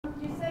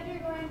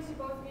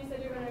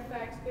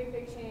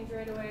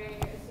right away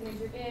as soon as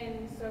you're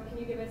in. So can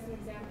you give us an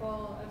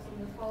example of some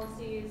of the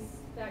policies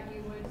that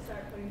you would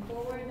start putting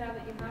forward now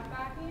that you have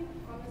backing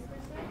on this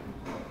first day?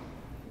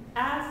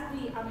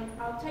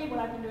 I'll tell you what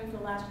I've been doing for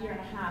the last year and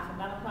a half, and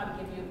that'll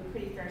probably give you a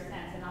pretty fair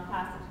sense, and I'll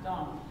pass it to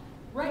Donald.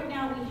 Right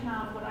now we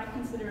have what I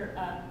consider,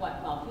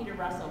 Peter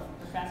Russell,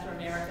 Professor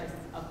Emeritus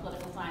of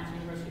Political Science,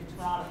 University of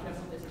Toronto, comes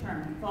with this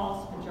term,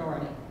 false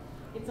majority.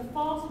 It's a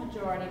false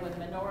majority when the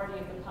minority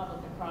of the public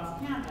across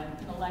Canada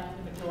can elect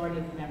the majority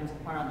of the members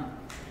of Parliament.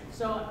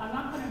 So I'm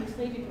not going to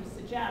mislead you to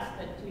suggest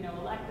that,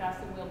 elect us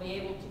and we'll be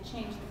able to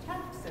change the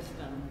tax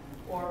system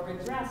or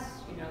redress,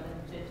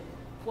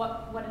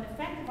 what an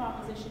effective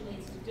opposition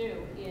needs to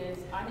do is,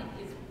 I think,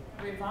 is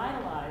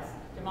revitalize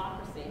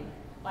democracy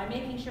by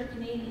making sure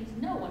Canadians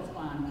know what's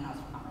going on in the House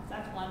of Commons.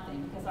 That's one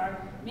thing, because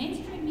our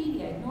mainstream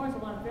media ignores a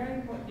lot of very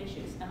important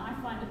issues, and I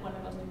find that one of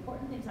the most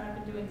important things I've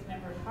been doing as a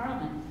member of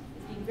Parliament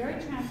is being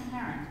very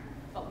transparent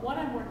about what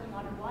I'm working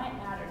on and why it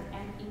matters,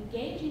 and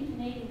engaging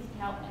Canadians to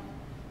help me.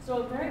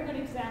 So a very good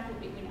example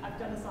would be, I've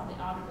done this on the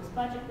omnibus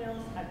budget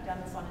bills, I've done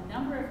this on a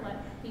number of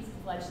pieces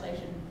of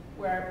legislation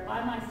where,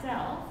 by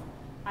myself,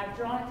 I've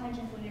drawn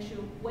attention to an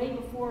issue way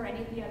before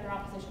any of the other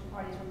opposition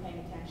parties were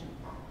paying attention.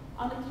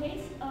 On the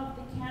case of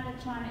the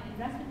Canada-China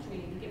Investment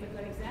Treaty, to give a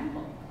good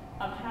example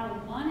of how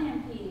one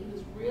MP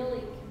who's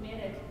really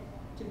committed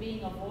to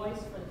being a voice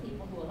for the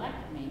people who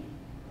elected me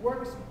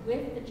works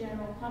with the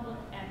general public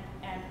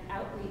and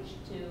outreach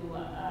to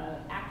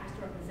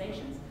activist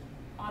organizations.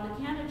 On the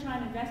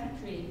Canada-China Investment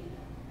Treaty,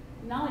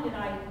 not only did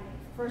I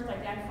first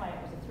identify it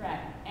as a threat,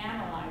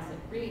 analyze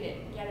it, read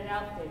it, get it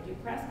out there, do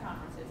press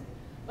conferences,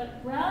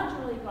 but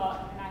gradually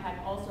got, and I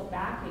had also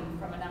backing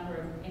from a number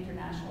of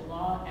international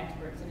law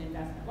experts in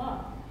investment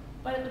law.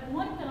 But at the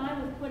point that I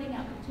was putting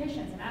out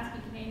petitions and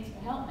asking Canadians to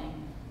help me,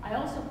 I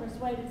also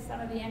persuaded some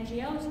of the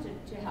NGOs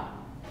to help.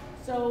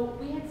 So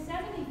we had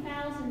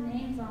 70,000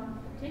 names on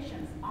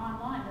petitions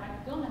online that I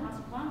could go in the House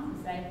of Commons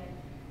and say,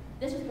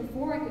 this was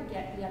before I could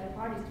get the other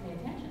parties to pay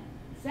attention.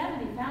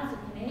 70,000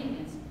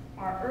 Canadians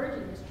are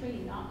urging this treaty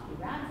not to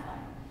be ratified.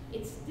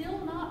 It's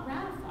still not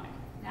ratified.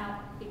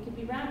 Now, it could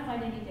be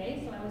ratified any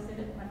day, so I would say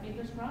that with my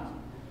fingers crossed.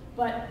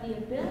 But the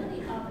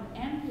ability of an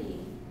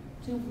MP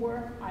to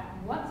work on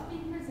what's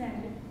being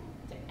presented,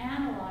 to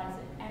analyze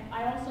it, and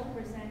I also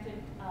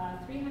presented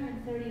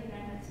 330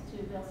 amendments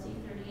to Bill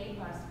C-38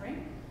 last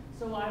spring.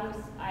 So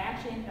I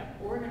actually ended up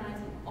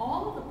organizing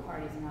all of the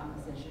parties in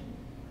opposition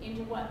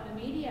into what the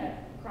media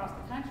across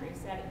the country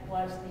said it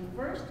was the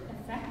first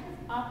effective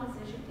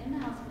opposition in the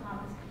House of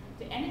Commons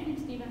to anything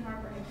Stephen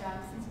Harper had done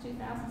since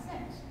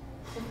 2006.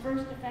 The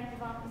first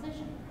effective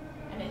opposition.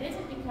 And it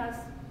isn't because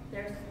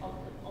there's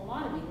a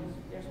lot of me,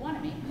 there's one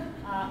of me,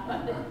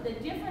 but the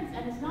difference,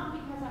 and it's not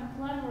because I'm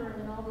cleverer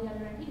than all the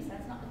other MPs,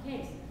 that's not the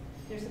case.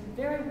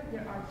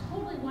 There are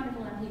totally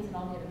wonderful MPs in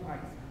all the other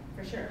parties,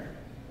 for sure.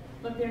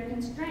 But they're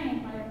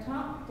constrained by a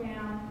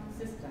top-down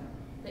system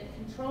that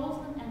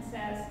controls them and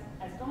says,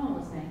 as Donald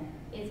was saying,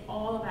 it's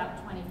all about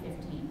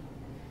 2015.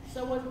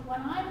 So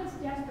when I was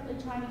desperately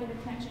trying to get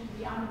attention to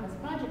the omnibus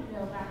budget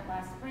bill back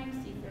last spring,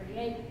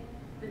 C-38,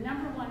 the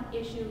number one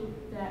issue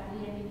that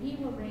the NDP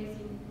were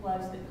raising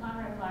was that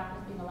Conrad Black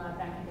was being allowed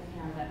back into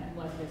Canada, and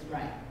was this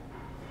right?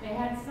 They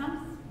had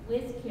some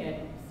whiz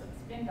kid, some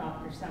spin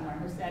doctor somewhere,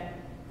 who said,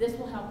 this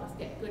will help us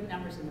get good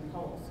numbers in the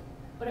polls.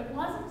 But it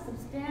wasn't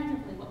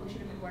substantively what we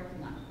should have been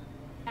working on.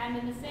 And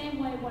in the same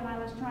way, when I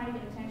was trying to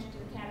get attention to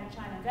the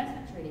Canada-China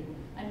Investment Treaty,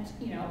 and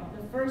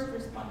the first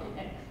response,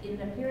 in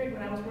the period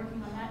when I was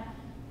working on that,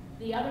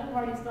 the other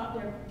parties thought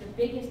they're the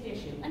biggest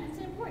issue, and it's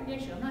an important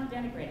issue, I'm not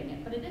denigrating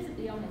it, but it isn't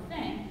the only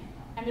thing,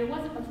 and there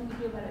wasn't much we could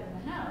do about it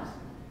in the House,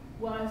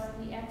 was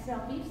the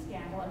XL beef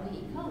scandal and the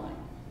E. coli.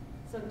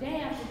 So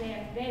day after day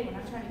after day, when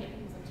I'm trying to get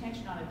people's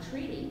attention on a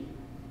treaty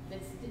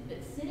that's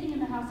sitting in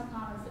the House of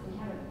Commons that we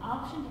have an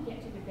option to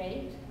get to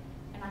debate,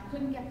 and I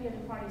couldn't get the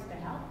other parties to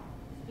help,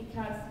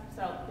 because,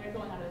 so they're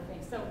going on other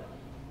things. So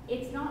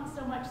it's not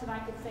so much that I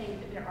could say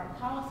that there are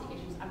policy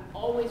issues. I'm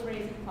always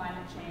raising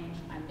climate change.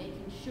 I'm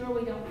making sure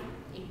we don't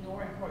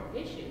ignore important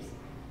issues.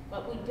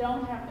 But we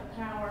don't have the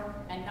power,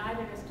 and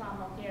neither does Tom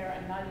Mulcair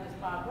and neither does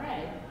Bob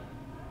Rae,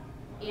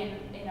 in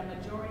a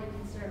majority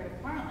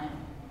conservative parliament,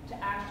 to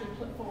actually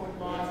put forward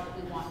laws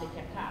that we want to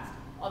get passed.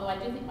 Although I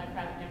do think my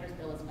private member's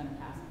bill is going to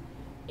pass.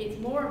 It's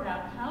more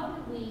about how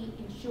do we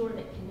ensure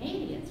that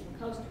Canadians from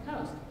coast to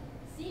coast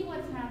see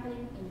what's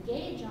happening,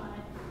 engage on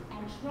it,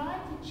 and try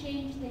to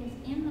change things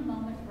in the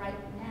moment right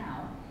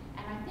now.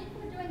 And I think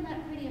we're doing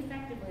that pretty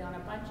effectively on a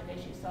bunch of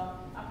issues. So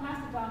I'll pass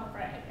it on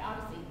for,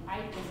 obviously, I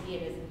just see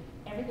it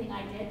as everything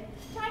I did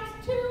times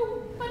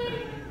 2, but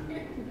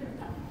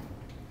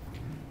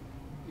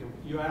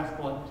You asked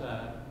what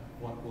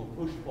we'll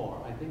push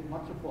for. I think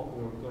much of what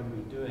we're going to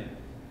be doing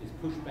is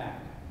push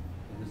back,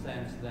 in the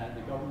sense that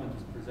the government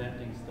is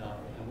presenting stuff,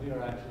 and we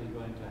are actually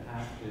going to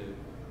have to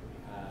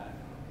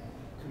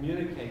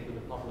communicate with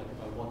the public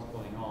about what's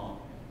going on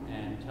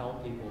and tell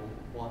people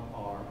what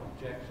our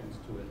objections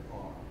to it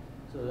are.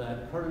 So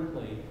that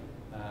currently,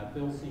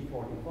 Bill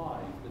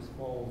C-45, this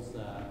fall's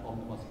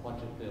omnibus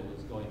budget bill,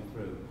 is going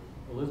through,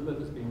 Elizabeth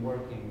has been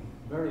working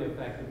very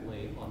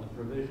effectively on the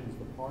provisions,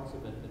 the parts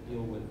of it that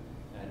deal with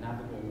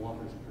navigable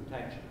waters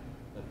protection,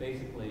 that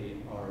basically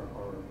are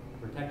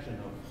protection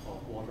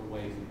of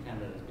waterways in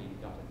Canada is being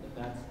gutted.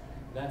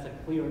 That's a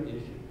clear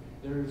issue.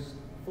 There's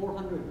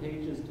 400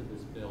 pages to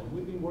this bill.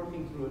 We've been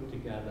working through it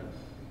together,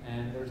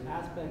 and there's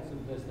aspects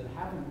of this that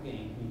haven't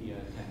gained media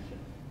attention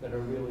that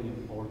are really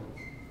important.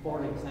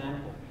 For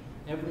example,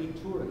 every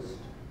tourist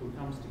who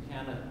comes to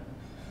Canada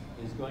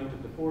is going to,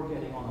 before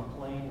getting on a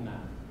plane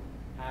now,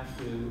 have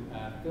to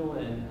fill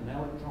in an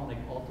electronic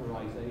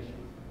authorization.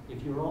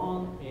 If you're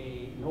on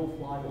a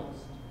no-fly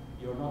list,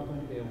 you're not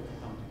going to be able to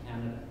come to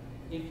Canada.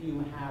 If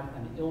you have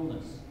an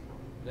illness,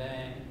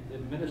 then the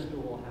minister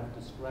will have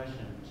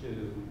discretion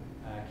to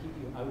keep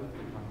you out of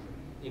the country.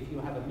 If you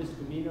have a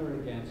misdemeanor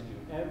against you,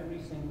 every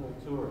single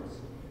tourist,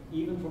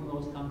 even from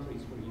those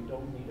countries where you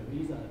don't need a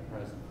visa at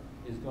present,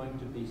 is going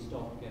to be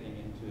stopped getting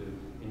into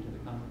the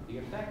country. The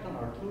effect on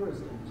our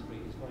tourist industry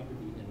is going to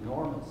be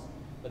enormous,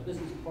 but this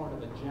is part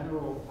of a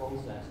general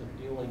process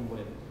of dealing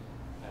with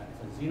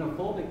it's a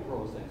xenophobic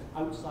process,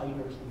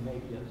 outsiders who may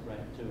be a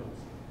threat to us.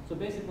 So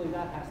basically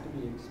that has to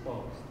be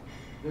exposed.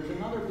 There's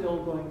another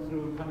bill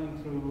coming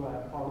through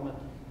Parliament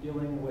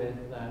dealing with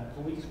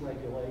police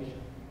regulation.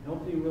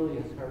 Nobody really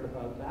has heard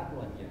about that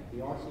one yet.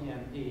 The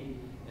RCMP,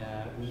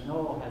 we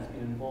know, has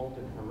been involved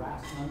in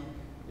harassment.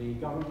 The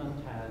government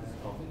has,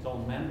 of its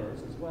own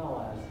members, as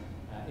well as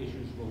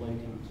issues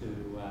relating to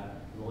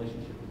the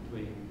relationship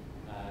between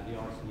the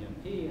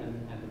RCMP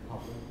and the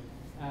public.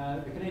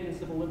 The Canadian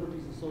Civil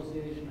Liberties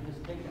Association has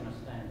taken a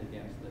stand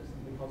against this,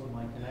 and because of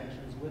my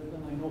connections with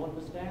them, I know what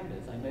the stand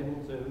is. I'm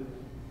able to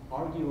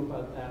argue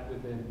about that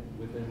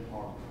within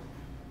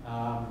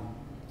Parliament.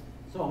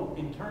 So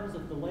in terms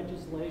of the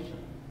legislation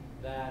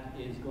that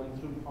is going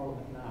through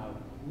Parliament now,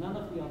 none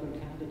of the other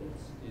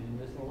candidates in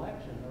this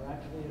election are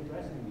actually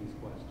addressing these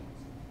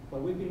questions.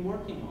 But we've been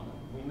working on it.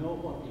 We know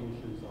what the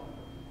issues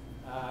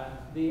are.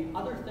 The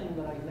other thing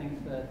that I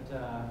think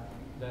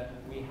that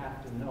we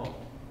have to note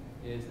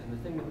is, and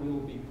the thing that we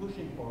will be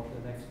pushing for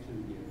the next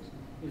 2 years,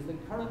 is that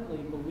currently,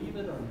 believe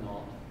it or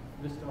not,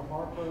 Mr.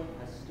 Harper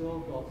has still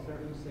got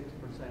 36%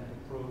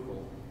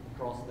 approval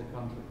across the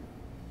country.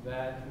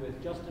 That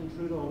with Justin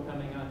Trudeau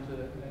coming out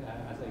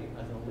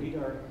as a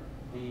leader,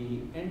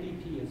 the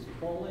NDP is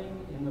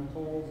falling in the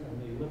polls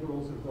and the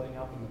Liberals are going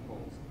up in the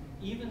polls.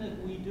 Even if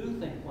we do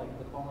think like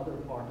the other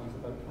parties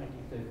about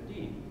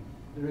 2015,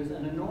 there is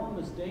an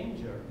enormous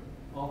danger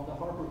of the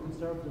Harper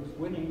Conservatives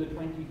winning the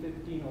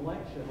 2015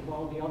 election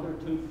while the other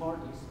two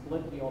parties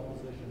split the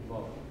opposition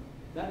vote.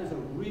 That is a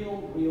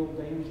real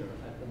danger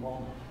at the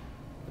moment.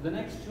 For the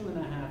next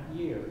 2.5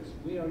 years,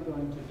 we are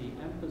going to be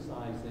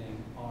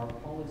emphasizing our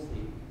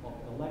policy of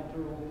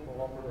electoral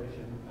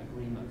cooperation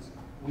agreements.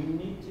 We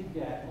need to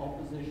get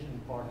opposition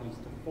parties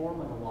to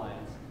form an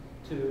alliance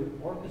to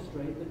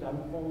orchestrate the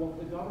downfall of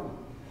the government.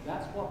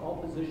 That's what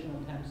opposition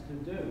attempts to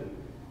do.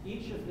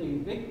 Each of the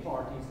big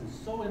parties is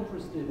so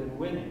interested in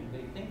winning,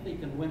 they think they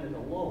can win it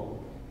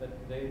alone,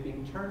 that they've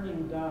been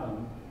turning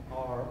down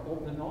our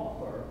open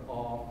offer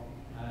of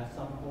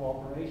some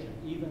cooperation,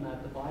 even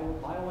at the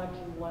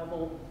by-election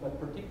level, but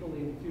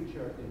particularly in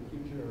future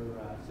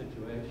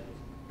situations.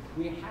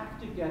 We have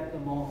to get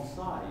them on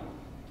side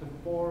to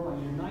form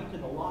a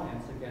united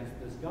alliance against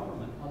this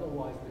government,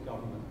 otherwise the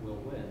government will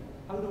win.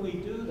 How do we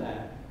do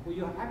that? Well,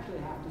 you actually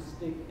have to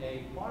stick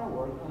a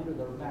firework under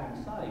their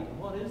backside. And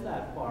what is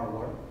that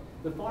firework?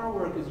 The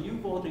firework is you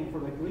voting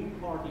for a Green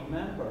Party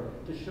member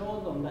to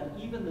show them that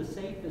even the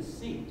safest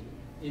seat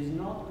is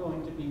not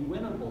going to be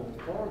winnable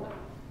for them.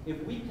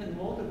 If we can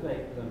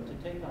motivate them to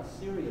take us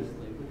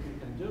seriously, which we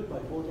can do by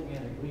voting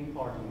in a Green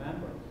Party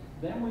member,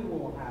 then we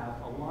will have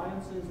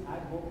alliances,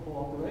 ad hoc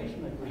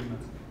cooperation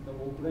agreements that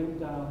will bring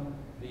down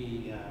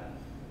the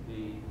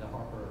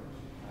Harper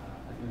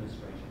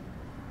administration.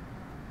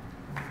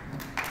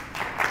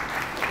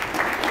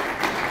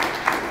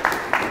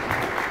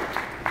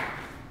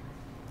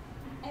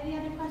 Any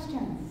other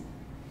questions?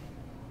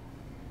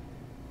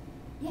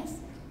 Yes.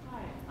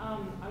 Hi.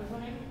 I was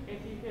wondering if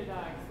you could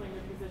explain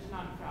your position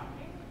on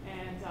fracking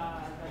and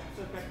that's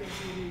affecting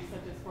communities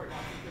such as Fort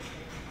Nelson First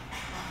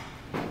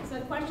Nation. So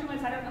the question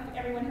was, I don't know if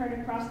everyone heard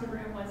across the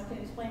room, was to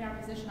explain our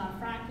position on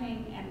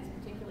fracking and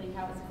particularly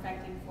how it's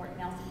affecting Fort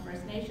Nelson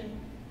First Nation.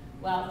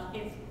 Well,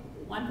 it's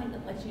one thing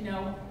that lets you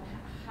know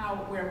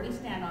where we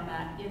stand on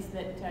that is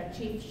that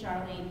Chief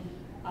Charlene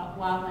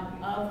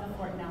Wildman of the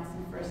Fort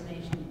Nelson First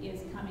Nation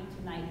is coming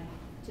tonight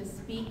to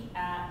speak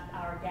at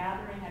our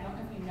gathering. I don't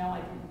know if you know,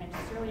 I didn't mention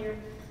this earlier,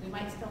 we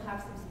might still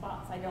have some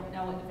spots, I don't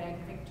know, at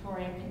the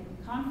Victoria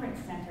Conference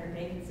Center.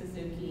 David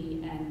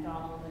Suzuki and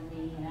Donald and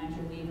me and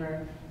Andrew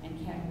Weaver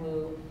and Ken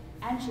Wu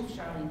and Chief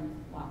Charlene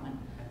Wildman.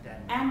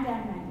 And Dan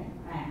Mangan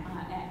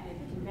at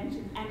the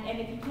convention. And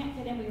if you can't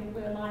get in,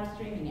 we're live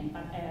streaming it.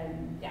 But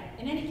yeah,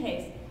 in any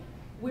case,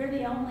 we're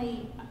the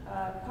only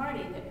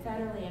party that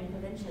federally and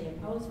provincially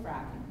oppose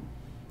fracking.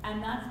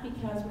 And that's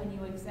because when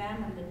you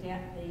examine the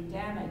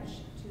damage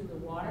to the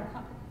water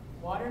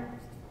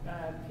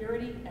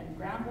purity and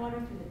groundwater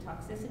through the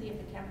toxicity of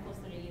the chemicals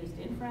that are used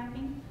in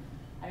fracking,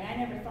 I mean,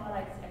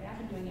 I've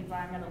been doing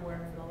environmental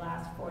work for the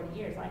last 40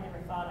 years. I never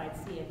thought I'd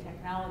see a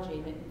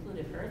technology that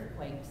included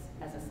earthquakes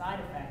as a side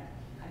effect.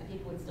 And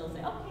people would still say,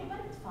 okay, but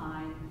it's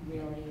fine,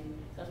 really,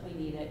 because we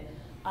need it.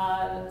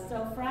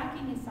 So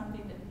fracking is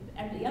something that,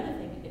 and the other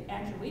thing,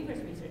 Andrew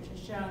Weaver's research has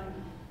shown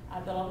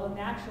that although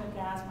natural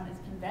gas, when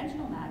it's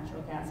conventional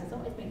natural gas, has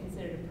always been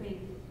considered a pretty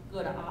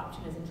good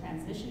option as a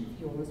transition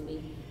fuel as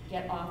we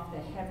get off the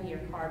heavier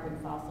carbon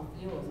fossil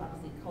fuels,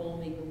 obviously coal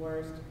being the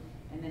worst,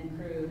 and then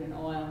crude and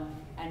oil.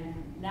 And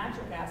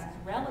natural gas is,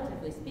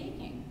 relatively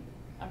speaking,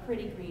 a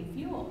pretty green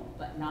fuel,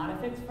 but not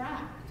if it's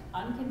fracked.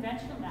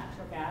 Unconventional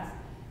natural gas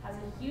has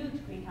a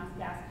huge greenhouse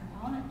gas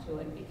component to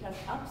it because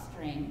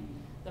upstream,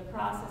 the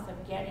process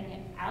of getting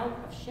it out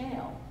of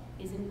shale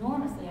is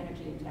enormously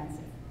energy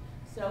intensive.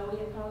 So we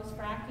oppose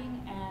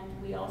fracking,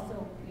 and we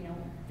also,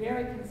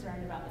 very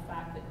concerned about the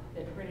fact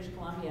that British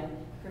Columbia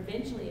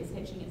provincially is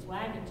hitching its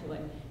wagon to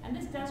it. And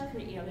this does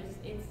create,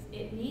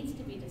 it needs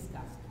to be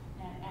discussed.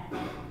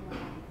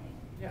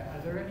 Yeah,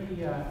 are there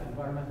any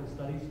environmental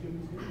studies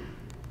students here?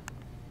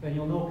 Then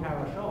you'll know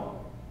Cara Shaw.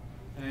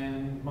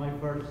 And my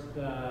first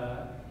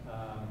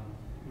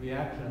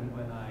reaction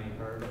when I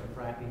heard of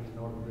fracking in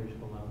northern British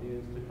Columbia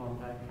is to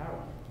contact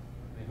Cara.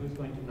 I mean, who's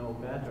going to know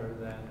better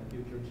than the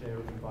future chair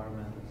of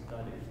environmental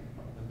studies?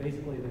 And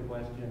basically the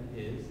question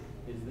is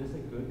this a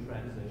good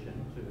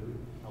transition to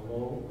a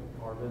low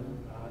carbon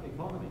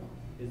economy?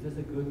 Is this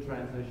a good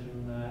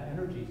transition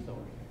energy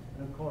source?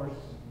 And of course,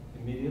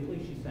 immediately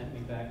she sent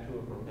me back two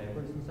of her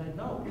papers and said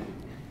no.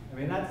 I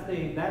mean,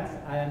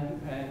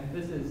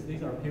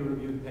 these are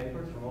peer-reviewed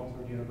papers from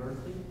Oxford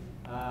University.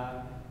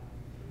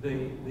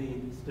 The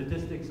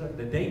statistics,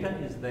 the data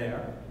is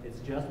there.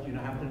 It's just you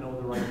have to know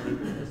the right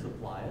people to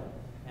supply it.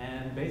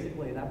 And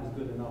basically, that was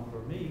good enough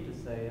for me to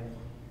say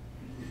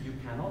you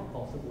cannot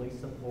possibly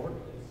support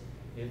this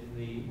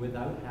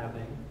without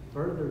having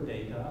further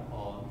data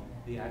on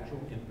the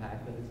actual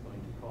impact that it's going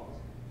to cause.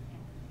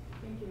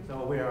 Thank you.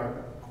 So we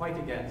are quite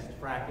against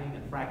fracking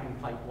and fracking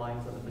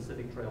pipelines and the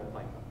Pacific Trail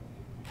pipeline.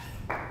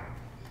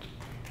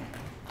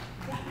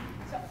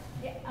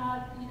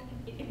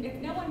 If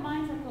no one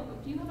minds,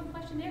 do you have a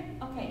question there?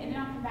 Okay, and then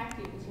I'll come back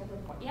to you because you have a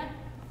report. Yeah?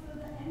 So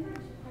the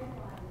enbridge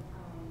pipeline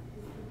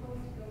is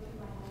proposed to go through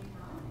my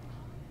hometown,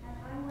 and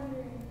I'm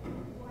wondering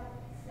what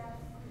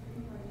steps the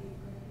Green Party is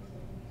going to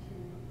be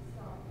taking to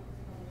stop this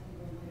project from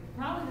going through.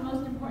 Probably the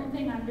most important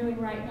thing I'm doing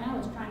right now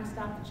is trying to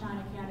stop the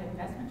China-Canada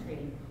investment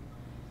treaty.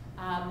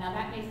 Now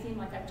that may seem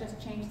like I've just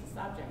changed the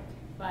subject,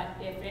 but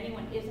if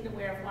anyone isn't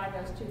aware of why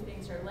those two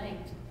things are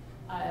linked,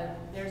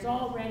 there's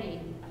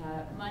already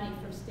money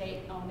from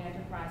state-owned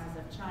enterprises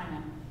of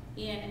China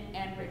in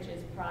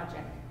Enbridge's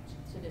project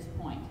to this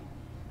point.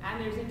 And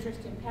there's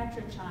interest in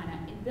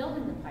PetroChina in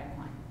building the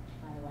pipeline,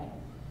 by the way.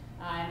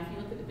 And if you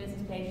look at the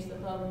business pages of the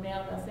Globe and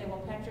Mail, they'll say,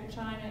 well,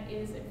 PetroChina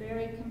is a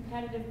very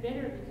competitive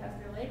bidder because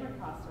their labor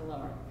costs are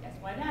lower. Guess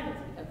why that is?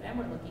 Because then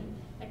we're looking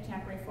at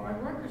temporary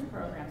foreign workers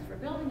programs for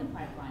building the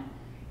pipeline.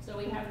 So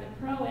we have the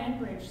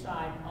pro-Enbridge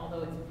side,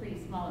 although it's pretty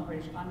small in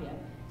British Columbia,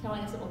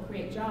 telling us it will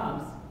create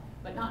jobs,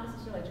 but not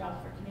necessarily jobs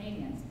for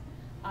Canadians.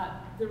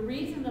 The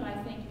reason that I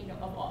think,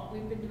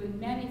 we've been doing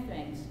many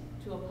things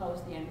to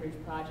oppose the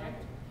Enbridge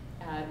project,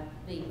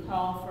 the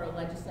call for a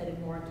legislative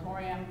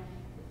moratorium,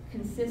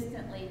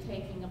 consistently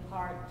taking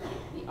apart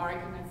the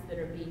arguments that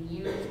are being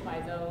used by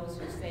those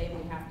who say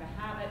we have to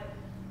have it.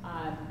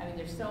 I mean,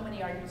 there's so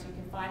many arguments. You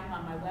can find them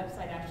on my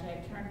website. Actually,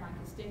 I turned my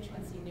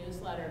constituency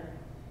newsletter,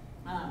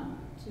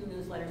 2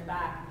 newsletters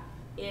back,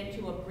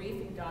 into a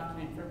briefing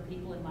document for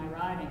people in my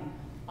riding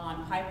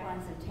on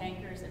pipelines and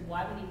tankers and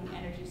why we need an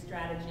energy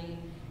strategy,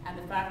 and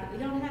the fact that we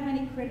don't have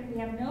we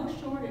have no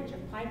shortage of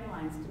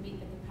pipelines to meet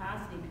the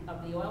capacity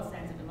of the oil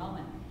sands at the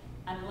moment.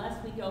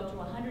 Unless we go to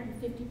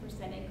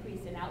 150%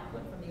 increase in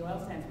output from the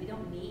oil sands, we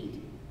don't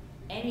need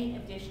any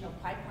additional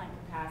pipeline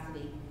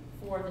capacity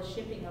for the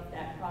shipping of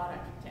that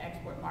product to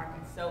export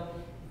markets. So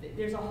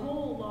there's a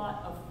whole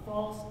lot of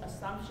false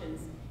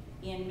assumptions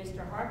in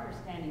Mr. Harper's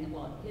standing.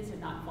 Well, his are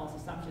not false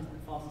assumptions,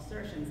 but false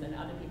assertions, and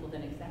other people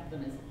then accept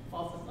them as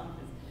false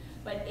assumptions.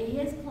 But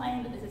his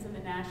claim that this is in the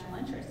national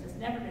interest has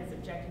never been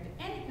subjected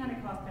to any kind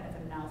of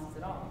cost-benefit analysis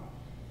at all.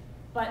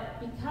 But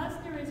because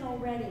there is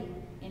already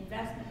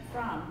investment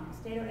from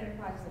state-owned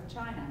enterprises of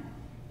China,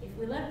 if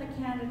we let the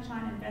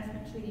Canada-China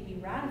Investment Treaty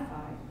be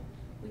ratified,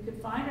 we could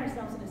find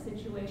ourselves in a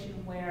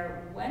situation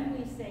where when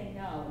we say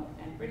no,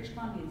 and British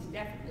Columbians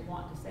definitely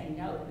want to say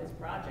no to this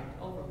project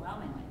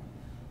overwhelmingly,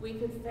 we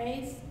could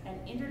face an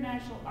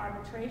international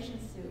arbitration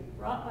suit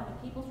brought by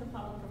the People's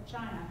Republic of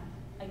China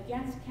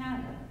against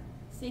Canada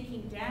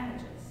seeking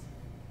damages.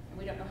 And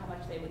we don't know how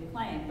much they would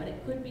claim, but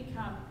it could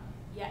become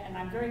yet, and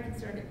I'm very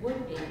concerned it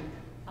would be,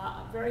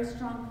 a very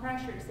strong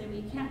pressure to say, well,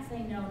 you can't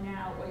say no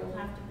now, or you'll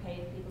have to pay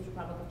the People's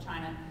Republic of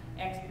China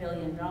X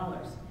billion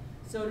dollars.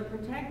 So to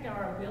protect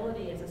our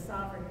ability as a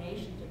sovereign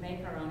nation to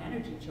make our own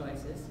energy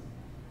choices,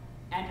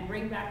 and to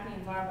bring back the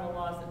environmental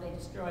laws that they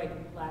destroyed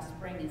last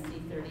spring in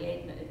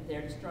C-38, that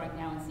they're destroying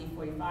now in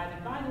C-45.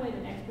 And by the way,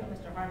 the next bill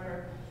Mr.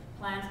 Harper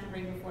plans to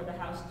bring before the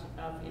House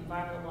of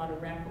Environmental Law to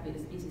REP will be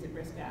the Species at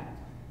Risk Act.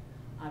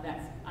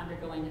 That's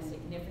undergoing a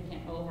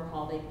significant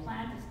overhaul. They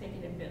plan to stick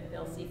it in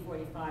Bill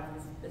C-45,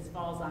 this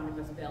fall's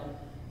omnibus bill,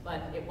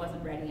 but it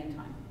wasn't ready in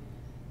time.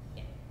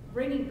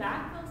 Bringing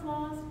back those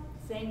laws,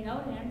 saying no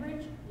to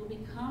enbridge, will be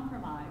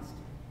compromised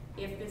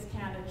if this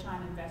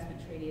Canada-China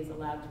investment treaty is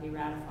allowed to be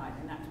ratified.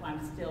 And that's why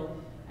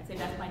I'd say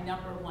that's my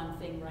number one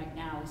thing right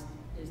now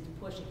is to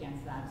push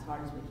against that as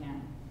hard as we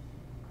can.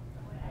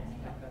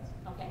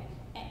 Okay.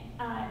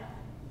 And,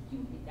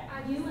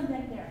 you and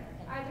then there.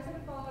 I just have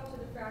a follow-up to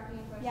the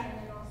fracking question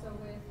Yeah. and also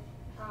with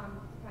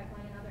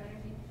pipeline and other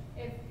energy.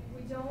 If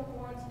we don't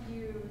want to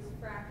use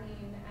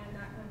fracking and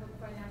that kind of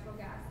liquefied natural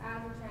gas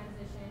as a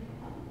transition,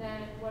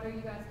 then what are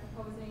you guys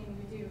proposing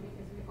to do?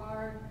 Because we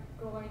are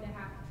going to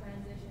have to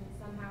transition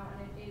somehow,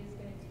 and it is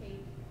going to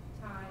take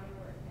time and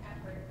work and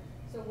effort.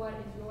 So what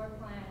is your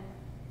plan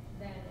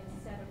then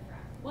instead of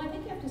fracking? Well, I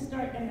think you have to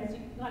start, and as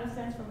you got a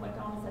sense from what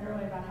Donald said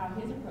earlier about how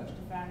his approach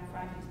to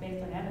fracking is based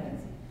on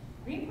evidence.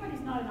 Green Party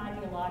is not an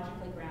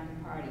ideologically grounded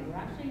party. We're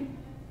actually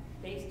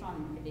based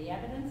on the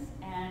evidence,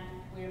 and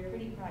we're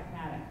pretty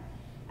pragmatic.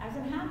 As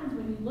it happens,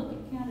 when you look at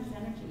Canada's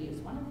energy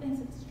use, one of the things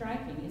that's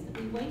striking is that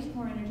we waste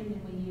more energy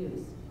than we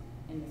use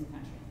in this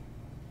country.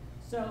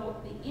 So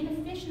the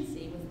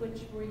inefficiency with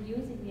which we're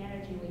using the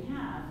energy we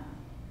have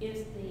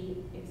is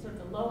it's sort of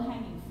the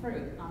low-hanging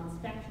fruit on the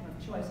spectrum of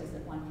choices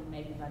that one can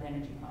make about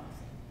energy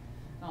policy.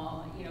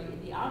 You know,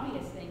 the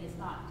obvious thing is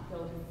not to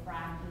go to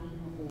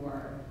fracking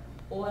or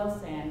oil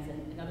sands,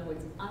 and in other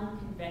words,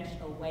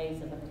 unconventional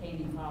ways of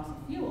obtaining fossil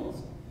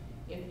fuels.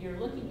 If you're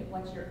looking at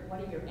what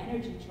are your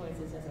energy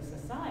choices as a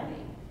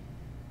society,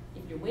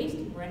 if you're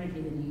wasting more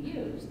energy than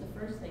you use, the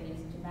first thing is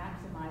to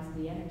maximize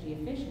the energy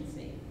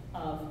efficiency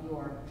of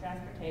your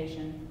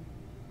transportation,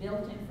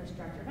 built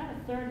infrastructure. About a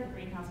third of the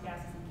greenhouse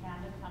gases in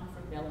Canada come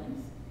from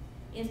buildings.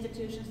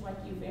 Institutions like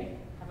UVic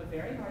have a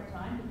very hard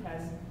time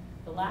because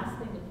the last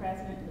thing the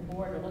president and the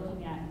board are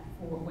looking at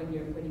for when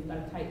you've got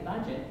a tight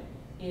budget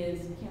is,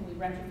 can we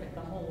retrofit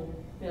the whole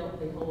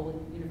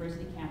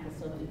university campus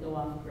so that we go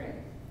off grid?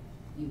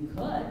 You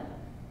could,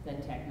 the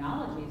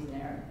technology's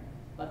there,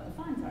 but the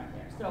funds aren't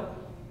there. So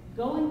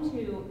going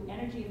to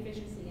energy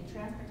efficiency in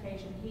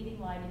transportation, heating,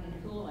 lighting,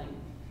 and cooling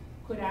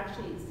could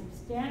actually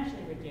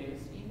substantially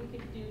reduce. We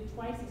could do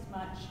twice as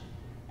much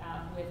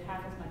with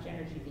half as much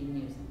energy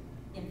being used,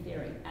 in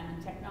theory, and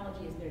the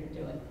technology is there to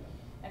do it.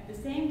 At the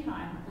same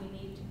time, we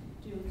need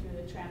to do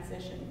through the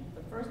transition.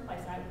 The first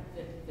place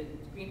the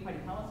Green Party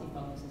policy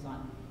focuses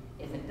on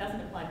is it doesn't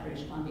apply to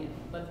British Columbia,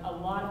 but a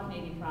lot of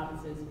Canadian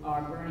provinces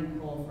are burning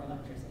coal for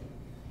electricity.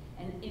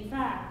 And in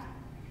fact,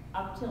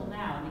 up till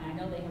now, I mean, I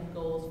know they have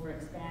goals for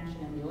expansion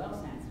in the oil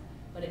sands,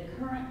 but at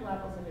current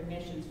levels of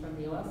emissions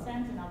from the oil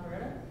sands in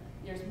Alberta,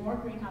 there's more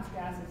greenhouse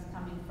gases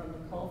coming from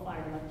the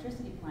coal-fired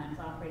electricity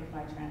plants operated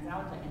by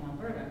TransAlta in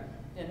Alberta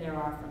than there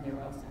are from their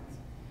oil sands.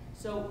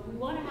 So we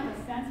want to have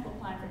a sensible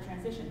plan for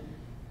transition.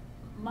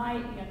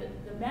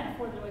 The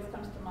metaphor that always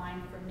comes to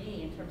mind for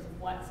me in terms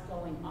of what's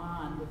going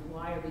on with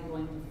why are we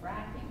going to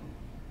fracking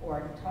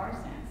or tar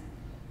sands,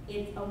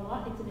 it's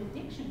an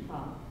addiction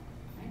problem.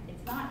 Right?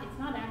 It's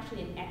not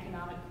actually an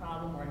economic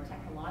problem or a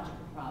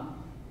technological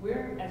problem.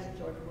 We're, as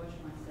George Bush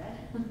once said,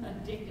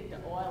 addicted to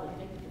oil,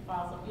 addicted to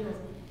fossil fuels.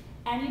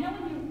 And you know,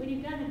 when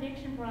you've got an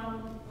addiction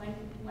problem,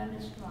 when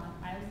it's strong,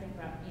 I always think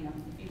about, you know,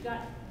 if you've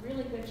got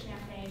really good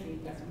champagne, or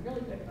you've got some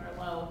really good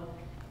Merlot,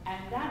 and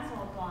that's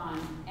all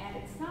gone, and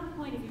at some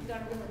point, if you've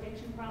got a real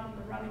addiction problem,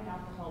 the rubbing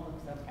alcohol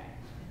looks okay.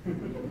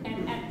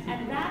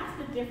 and that's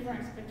the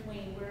difference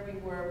between where we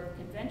were with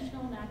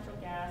conventional natural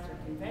gas or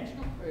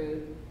conventional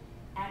crude,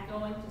 and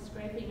going to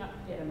scraping up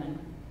bitumen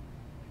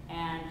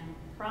and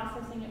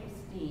processing it with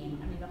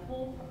steam. I mean, the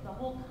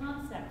whole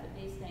concept that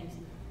these things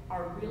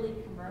are really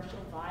commercial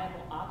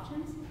viable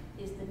options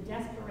is the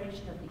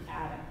desperation of the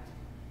addict.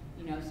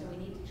 You know, so we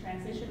need to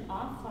transition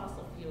off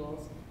fossil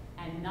fuels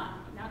and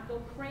not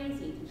go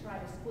crazy to try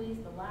to squeeze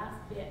the last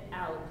bit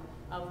out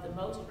of the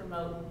most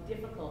remote,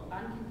 difficult,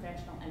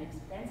 unconventional, and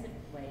expensive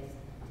ways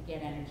to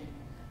get energy.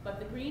 But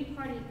the Green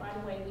Party, by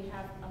the way, we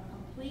have a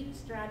complete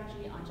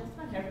strategy on just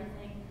about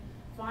everything,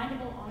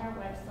 findable on our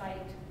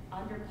website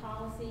under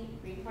policy,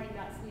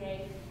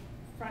 greenparty.ca,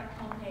 front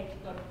homepage,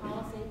 go to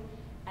policy,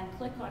 and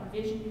click on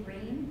Vision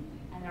Green,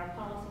 and our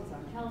policies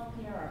on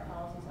healthcare, our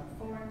policies on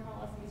foreign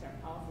policies, our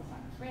policies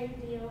on trade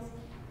deals,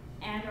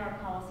 and our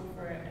policy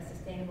for a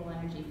sustainable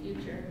energy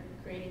future,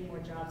 creating more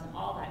jobs, and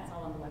all that's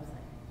all on the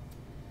website.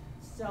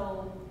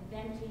 So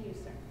then to you,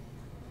 sir.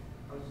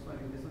 I was just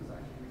wondering, this one's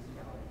actually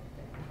Mr. Galloway.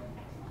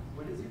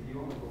 What is your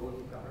view on the role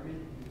of government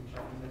in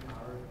checking the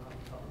power of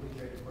publicly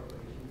traded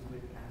corporations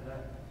with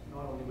Canada,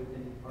 not only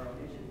within our own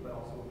nation, but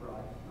also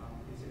abroad,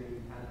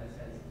 considering Canada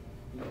says,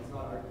 you know, it's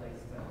not our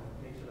place to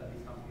make sure that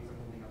these companies are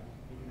holding up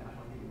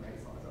international human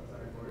rights laws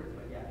outside our borders,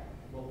 but yeah,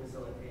 we'll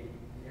facilitate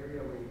an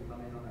area where you come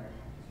in on our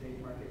exchange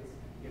markets,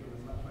 give them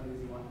as much money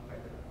as you want to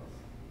fight the battles.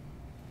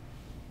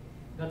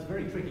 That's a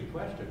very tricky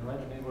question, right?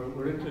 I mean,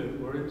 we're into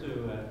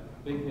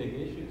big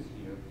issues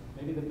here.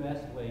 Maybe the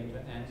best way to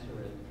answer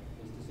it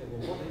is to say,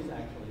 well, what is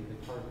actually the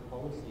current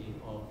policy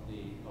of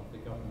the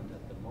government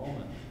at the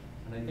moment?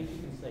 And I think you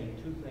can say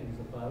two things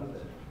about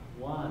it.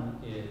 One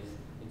is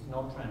it's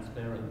not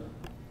transparent.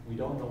 We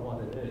don't know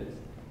what it is.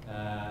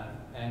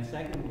 And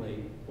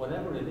secondly,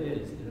 whatever it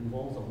is, it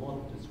involves a lot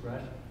of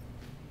discretion.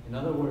 In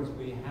other words,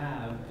 we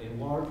have a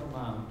large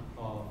amount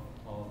of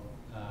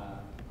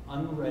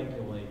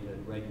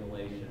unregulated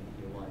regulation, if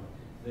you like.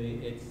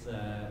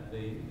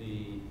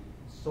 The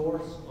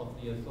source of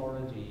the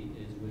authority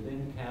is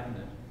within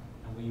cabinet,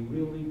 and we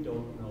really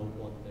don't know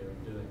what they're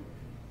doing.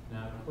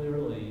 Now,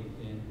 clearly,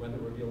 whether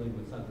we're dealing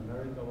with South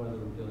America, whether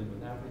we're dealing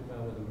with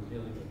Africa, whether we're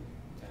dealing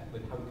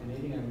with how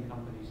Canadian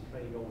companies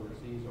trade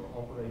overseas or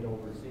operate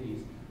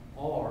overseas,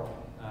 or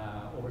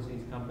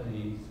overseas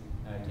companies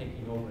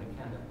taking over in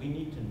Canada, we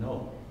need to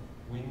know.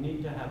 We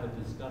need to have a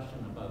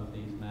discussion about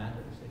these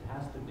matters. It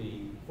has to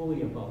be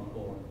fully above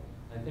board.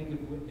 I think if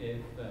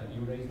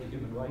you raise the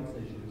human rights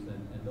issues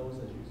and those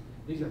issues,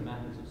 these are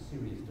matters of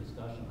serious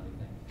discussion, I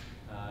think.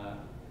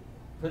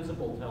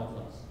 Principle tells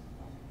us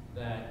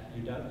that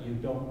you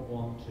don't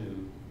want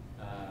to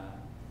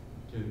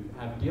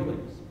have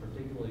dealings,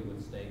 particularly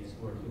with states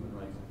who are human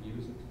rights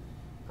abusers.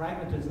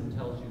 Pragmatism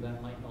tells you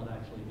that might not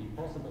actually be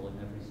possible in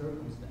every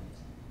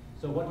circumstance.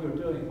 So what you're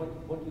doing,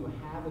 what you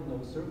have in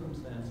those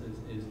circumstances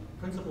is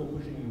principle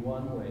pushing you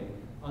one way,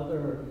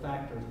 other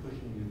factors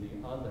pushing you the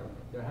other.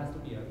 There has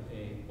to be an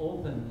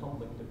open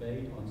public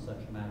debate on such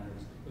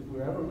matters. If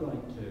we're ever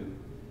going to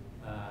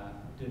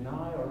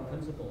deny our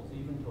principles,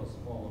 even to a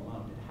small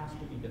amount, it has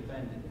to be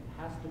defended. It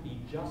has to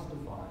be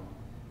justified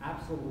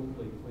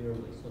absolutely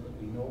clearly so that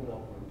we know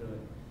what we're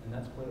doing. And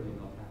that's clearly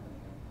not happening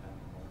at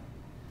the moment.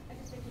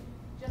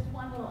 Just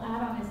one little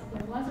add-on is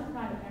there was a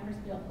private members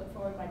bill put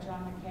forward by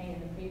John McKay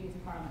in the previous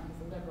Parliament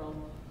as a Liberal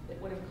that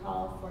would have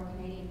called for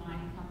Canadian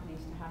mining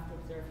companies to have to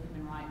observe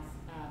human rights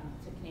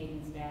to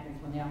Canadian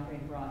standards when they operate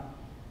abroad.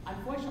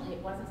 Unfortunately,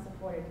 it wasn't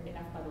supported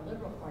enough by the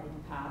Liberal Party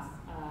to pass,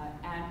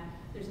 and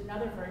there's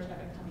another version of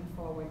it coming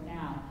forward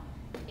now.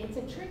 It's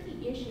a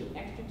tricky issue,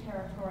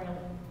 extraterritorial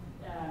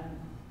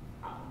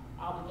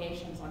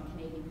obligations on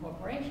Canadian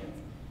corporations,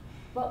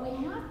 but we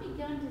have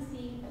begun to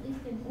see, at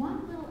least in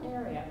one little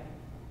area,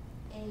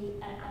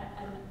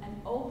 an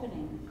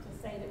opening to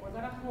say that we're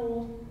going to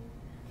hold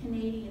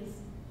Canadians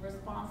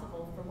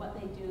responsible for what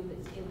they do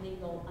that's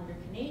illegal under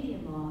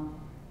Canadian law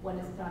when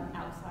it's done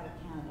outside of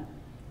Canada.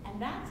 And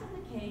that's in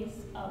the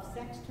case of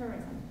sex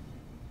tourism.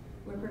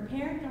 We're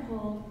prepared to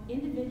hold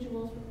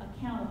individuals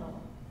accountable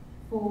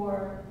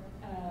for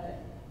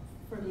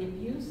the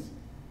abuse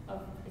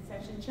of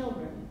essentially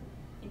children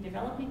in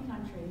developing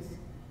countries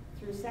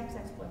through sex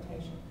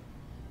exploitation.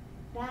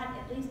 That,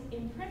 at least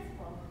in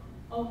principle,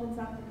 opens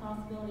up the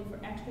possibility for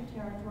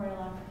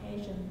extraterritorial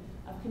application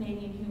of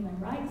Canadian human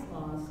rights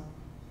laws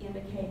in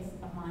the case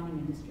of mining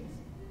industries.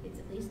 It's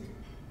at least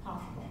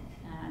possible,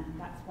 and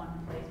that's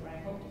one place where I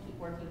hope to keep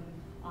working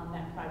on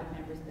that private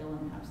members bill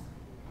in the House.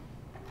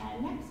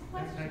 Next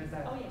question. Can I just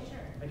add? Oh yeah,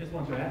 sure. I just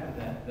want to add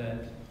to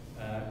that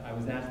I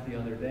was asked the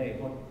other day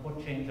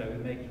what change I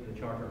would make to the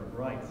Charter of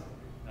Rights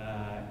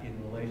in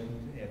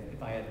relation to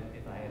if I had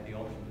the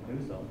option to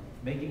do so.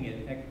 Making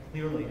it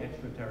clearly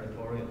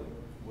extraterritorial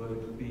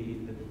would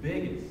be the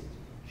biggest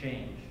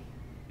change,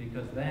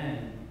 because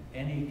then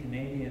any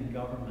Canadian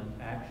government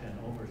action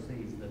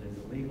overseas that is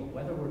illegal,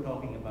 whether we're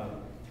talking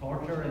about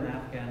torture in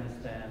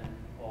Afghanistan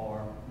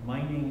or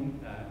mining,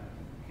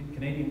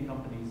 Canadian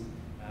companies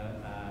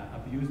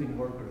abusing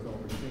workers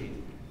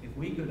overseas, if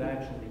we could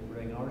actually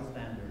bring our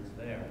standards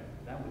there,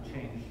 that would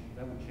change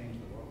the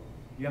world.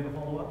 Do you have a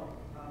follow-up?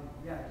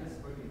 Yeah, just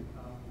quickly.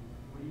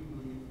 What do you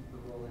believe the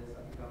role is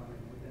of the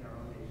government within our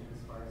own nation as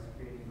far as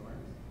creating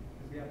norms?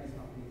 Because we have these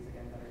companies,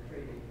 again, that are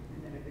trading,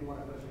 and if they want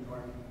to push a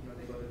norm,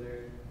 they go to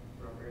their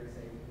broker and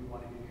say, we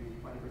want to give you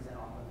 20%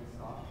 off of this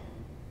stock, and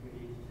we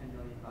need 10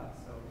 million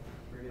bucks, so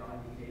bring it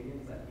on, you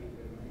Canadians, that gave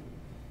good money.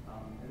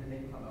 And then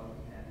they come out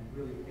and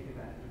really take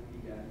advantage of the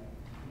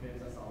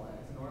convince us all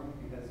that it's a norm,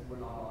 because we're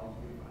not all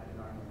unified in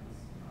our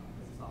norms,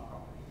 because it's not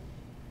property,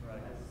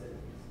 right, as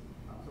citizens.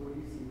 So what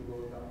do you see the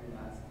role of government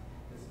as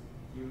this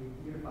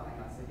unifying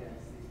us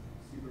against these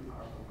super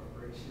powerful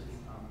corporations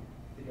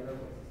to get our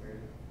voices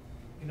heard?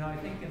 I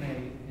think when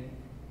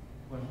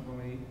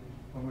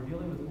we're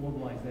dealing with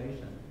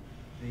globalization,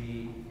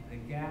 the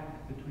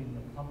gap between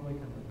the public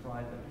and the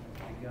private has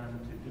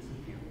begun to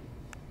disappear.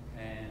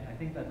 And I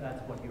think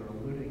that's what you're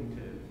alluding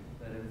to,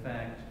 that in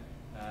fact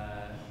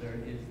there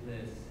is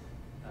this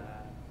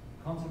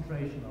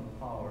concentration of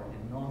power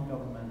in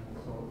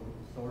non-governmental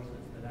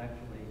sources that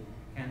actually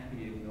can't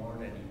be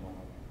ignored anymore.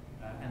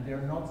 And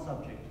they're not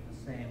subject to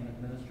the same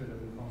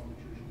administrative and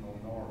constitutional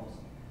norms.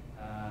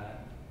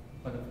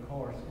 But of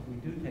course, if we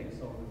do take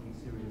sovereignty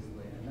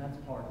seriously, and that's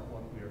part of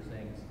what we are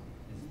saying is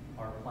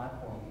our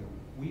platform here,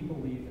 we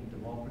believe in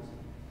democracy.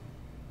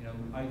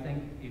 I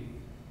think if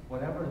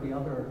whatever the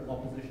other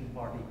opposition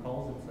party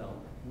calls itself,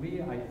 we,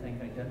 I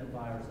think,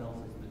 identify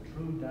ourselves as the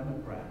true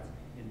Democrats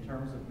in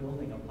terms of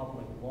building a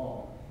public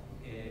law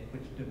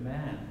which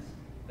demands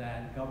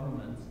that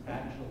governments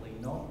actually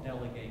not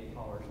delegate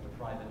powers to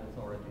private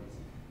authorities.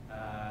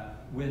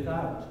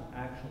 without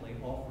actually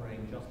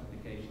offering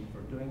justification for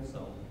doing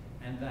so,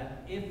 and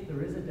that if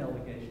there is a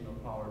delegation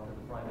of power to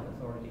the private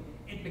authority,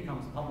 it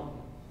becomes public,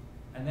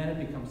 and then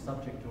it becomes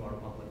subject to our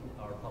public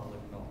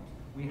norms.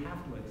 We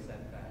have to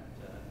accept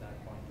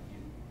that point of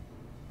view.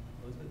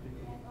 Elizabeth, do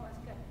you? Oh,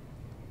 that's good.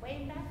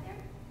 Way back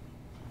there?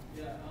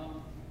 Yeah,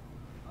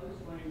 I was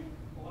just wondering,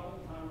 a lot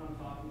of the time when I'm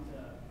talking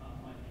to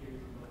my peers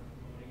about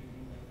voting and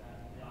things like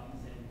that, they often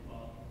say,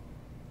 well,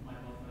 my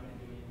vote's not going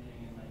to do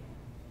anything, and like,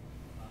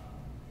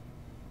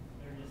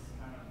 they're just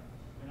kind of,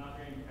 they're not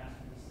very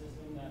impressed with the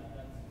system that's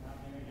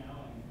happening right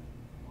now, and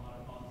a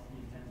lot of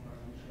policies, tense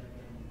partisanship,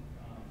 and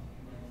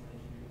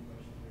legislation being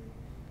pushed through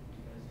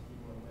because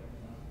people are aware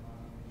from that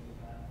and things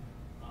like that.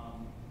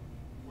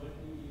 What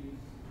do you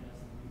suggest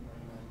the Green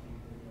Party might do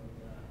to be able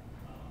to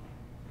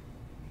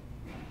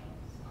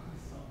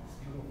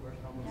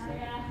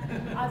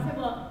I said,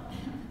 well,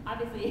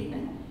 obviously,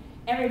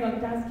 every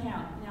vote does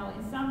count. Now,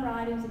 in some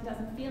ridings, it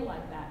doesn't feel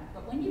like that.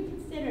 But when you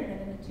consider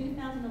that in the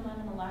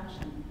 2011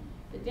 election,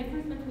 the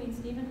difference between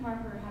Stephen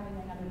Harper having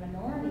another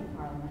minority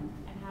parliament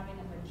and having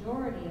a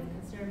majority of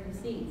Conservative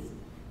seats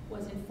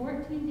was in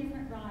 14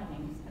 different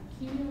ridings, a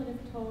cumulative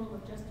total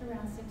of just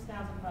around 6,000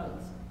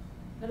 votes.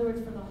 In other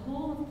words, for the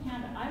whole of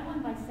Canada, I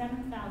won by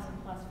 7,000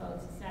 plus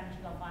votes in Savage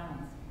Gulf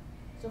Islands.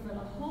 So for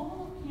the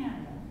whole of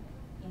Canada,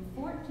 in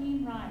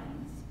 14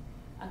 ridings,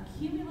 a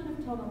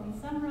cumulative total, I mean,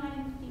 some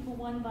ridings people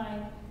won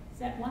by,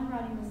 one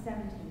riding was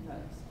 17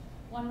 votes,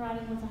 one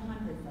riding was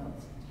 100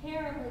 votes,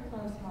 terribly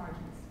close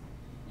margins.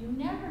 You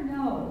never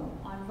know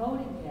on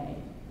voting day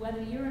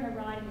whether you're in a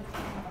riding that's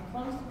going to have a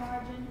close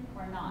margin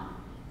or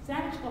not.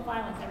 Savage Gulf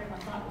Islands,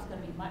 everyone thought was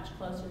going to be much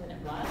closer than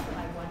it was, and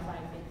I won by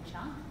a big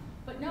chunk,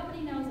 but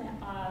nobody knows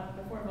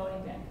before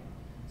voting day.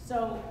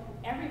 So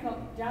every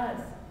vote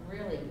does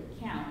really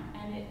count,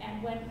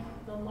 and when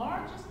the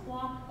largest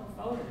block of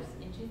voters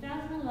in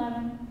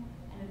 2011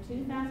 and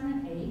in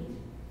 2008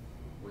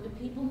 were the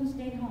people who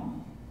stayed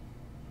home.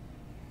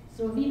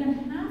 So if even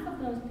half of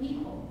those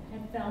people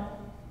had felt,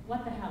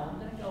 what the hell, I'm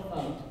going to go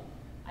vote.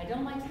 I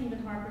don't like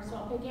Stephen Harper, so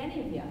I'll pick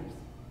any of the others.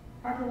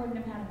 Harper wouldn't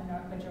have had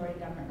a majority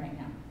government right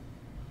now.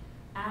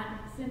 And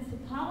since the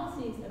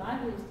policies that I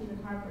believe Stephen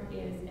Harper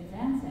is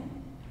advancing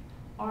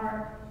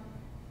are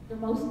the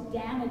most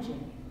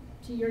damaging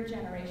to your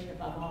generation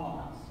above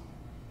all else.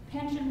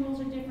 Pension rules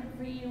are different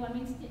for you. I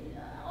mean,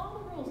 all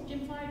the rules.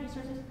 Jim Fire just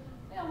says,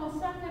 yeah, well,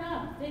 suck it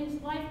up.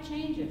 Life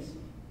changes,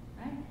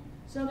 right?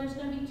 So there's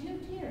going to be two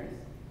tiers.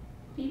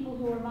 People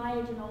who are my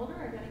age and older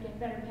are going to get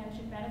better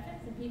pension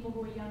benefits, and people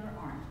who are younger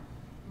aren't.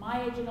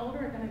 My age and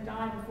older are going to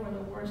die before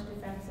the worst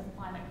effects of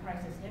climate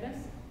crisis hit us.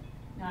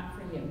 Not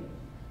for you.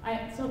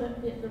 So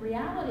the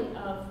reality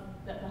of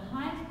the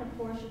highest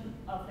proportion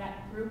of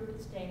that group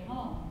that stayed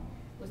home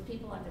was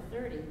people under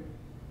 30.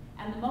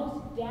 And the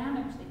most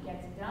damage that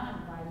gets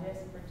done by this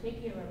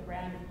particular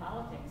brand of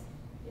politics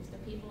is to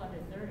people under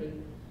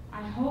 30.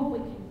 I hope we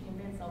can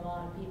convince a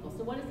lot of people.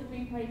 So what does the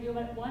Green Party do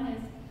about it? One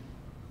is,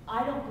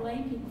 I don't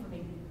blame people for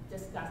being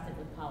disgusted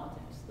with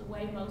politics. The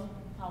way most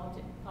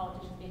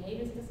politicians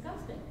behave is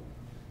disgusting.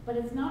 But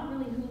it's not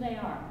really who they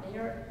are. They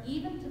are,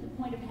 even to the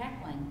point of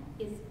heckling,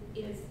 is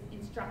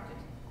instructed.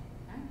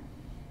 Okay?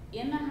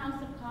 In the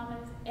House of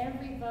Commons,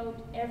 every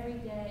vote, every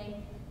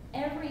day,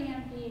 every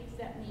MP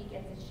except me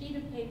gets a sheet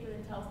of paper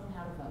that tells them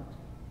how to vote.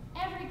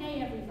 Every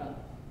day, every vote.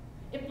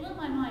 It blew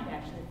my mind,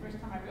 actually, the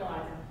first time I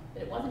realized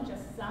that it wasn't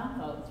just some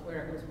votes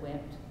where it was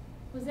whipped.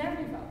 It was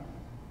every vote.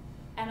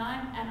 And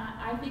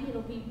I think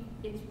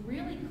it's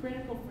really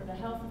critical for the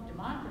health of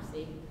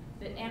democracy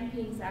that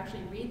MPs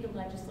actually read the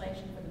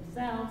legislation for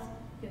themselves,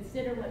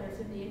 consider whether it's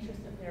in the interest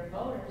of their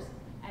voters,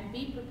 and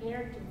be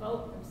prepared to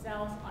vote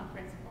themselves on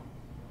principle.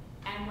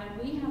 And when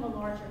we have a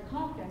larger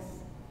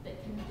caucus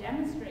that can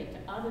demonstrate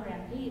to other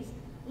MPs,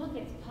 look,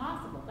 it's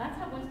possible. That's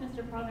how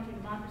Westminster parliamentary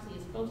democracy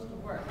is supposed to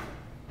work.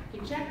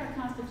 If you check our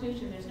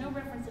Constitution, there's no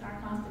reference in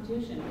our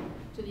Constitution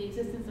to the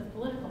existence of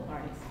political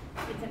parties.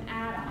 It's an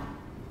add-on.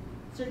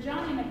 Sir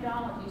John A.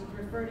 Macdonald used to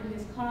refer to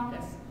his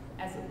caucus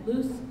as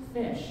loose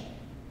fish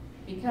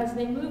because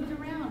they moved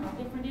around on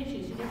different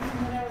issues. You didn't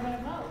know where they were going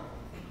to vote.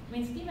 I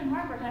mean, Stephen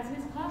Harper has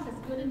his caucus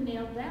good and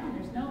nailed down.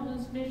 There's no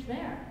loose fish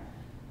there.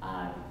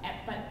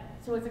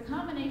 So it's a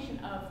combination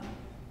of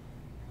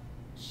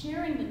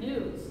sharing the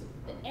news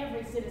that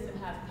every citizen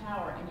has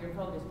power and your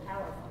vote is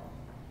powerful,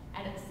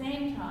 and at the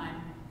same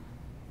time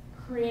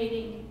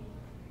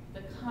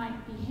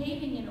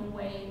behaving in a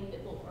way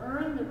that will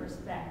earn the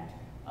respect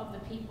of the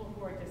people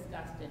who are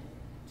disgusted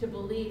to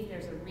believe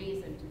there's a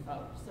reason to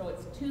vote. So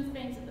it's two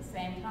things at the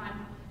same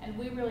time, and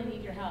we really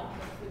need your help.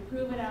 Because if we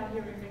prove it out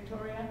here in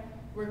Victoria,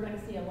 we're going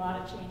to see a lot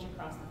of change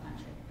across the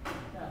country.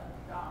 So,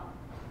 John.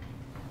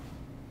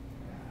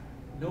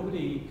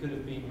 Nobody could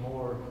have been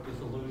more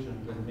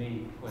disillusioned than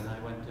me when I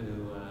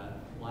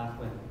last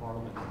went to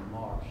Parliament in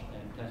March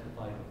and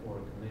testified before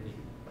a committee.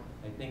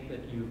 I think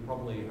that you've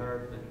probably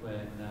heard that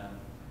when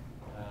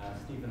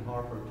Stephen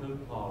Harper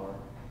took power,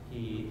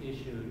 he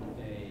issued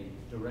a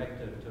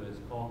directive to his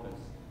caucus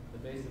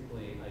that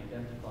basically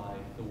identified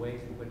the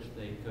ways in which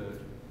they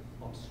could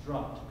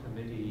obstruct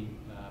committee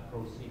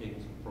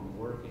proceedings from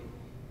working.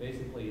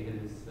 Basically,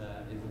 his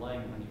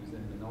line when he was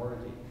in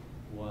minority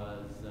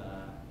was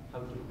how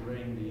to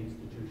bring the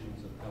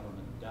institutions of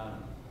government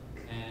down,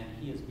 and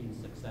he has been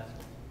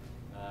successful.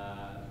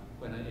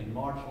 In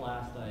March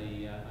last,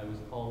 I was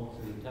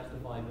called to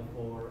testify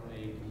before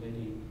a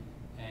committee,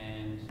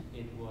 and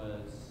it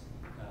was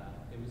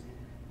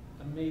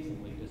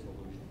amazingly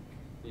disillusioning,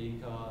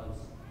 because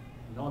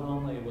not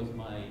only was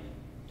my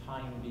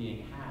time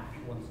being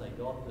halved once I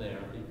got there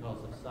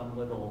because of some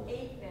little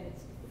 8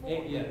 minutes.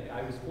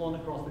 I was flown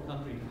across the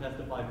country to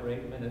testify for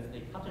 8 minutes.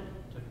 They cut it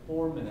to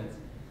 4 minutes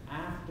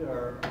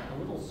after a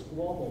little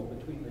squabble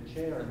between the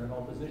chair and an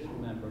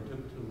opposition member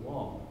took too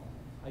long.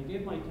 I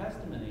gave my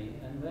testimony,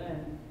 and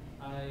then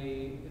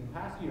in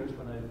past years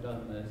when I've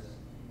done this,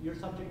 you're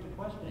subject to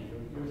questioning.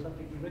 You're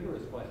subject to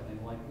rigorous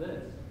questioning like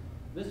this.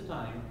 This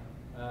time,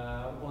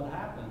 what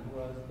happened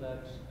was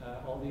that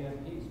all the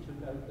MPs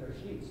took out their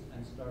sheets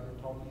and started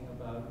talking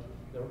about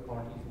their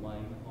party's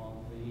line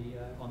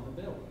on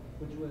the bill,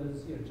 which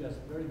was just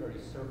very,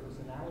 very surface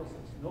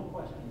analysis. No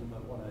questions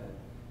about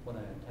what I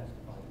had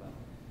testified about.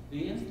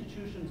 The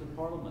institutions of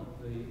Parliament,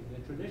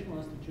 the traditional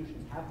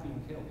institutions, have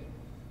been killed.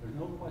 There's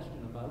no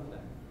question about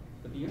that.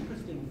 But the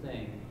interesting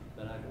thing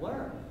that I've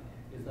learned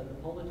is that the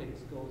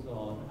politics goes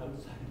on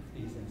outside of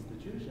these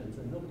institutions,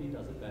 and nobody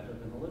does it better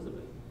than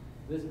Elizabeth.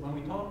 When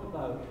we talk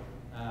about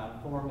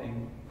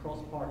forming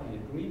cross-party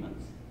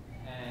agreements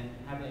and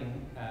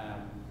having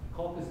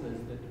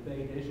caucuses that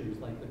debate issues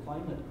like the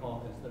climate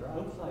caucus that are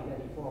outside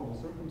any formal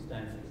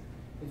circumstances,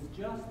 it's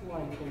just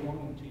like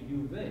belonging to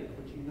UVic,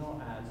 which you know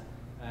has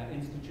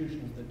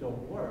institutions that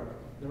don't work.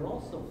 They're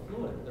also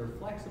fluid, they're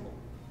flexible.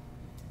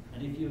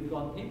 And if you've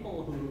got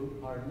people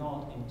who are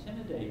not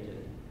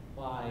intimidated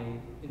by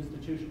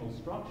institutional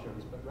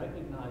structures, but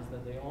recognize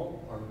that they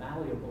all are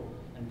malleable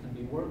and can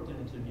be worked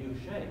into new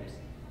shapes,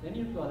 then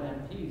you've got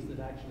MPs that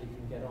actually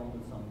can get on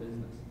with some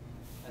business.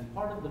 And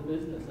part of the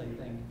business, I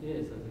think,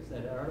 is, as I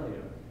said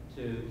earlier,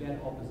 to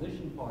get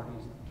opposition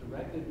parties to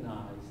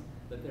recognize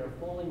that they're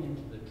falling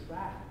into the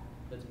trap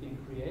that's been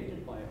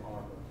created by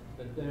Harbour,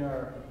 that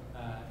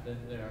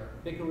they're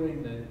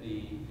bickering,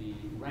 the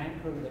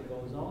rancor that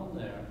goes on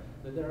there,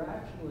 that they're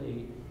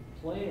actually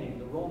playing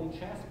the wrong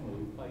chess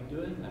move by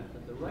doing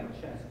that the right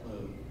chess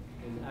move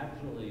is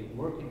actually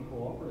working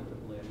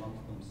cooperatively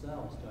amongst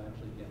themselves to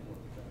actually get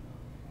work done.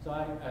 So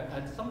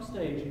at some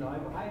stage,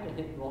 I had to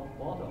hit rock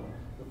bottom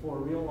before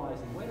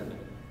realizing, wait a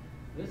minute,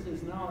 this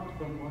is not,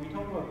 when we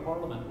talk about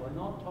Parliament, we're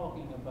not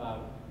talking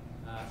about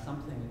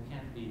something that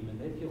can't be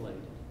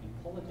manipulated.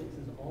 Politics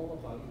is all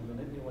about the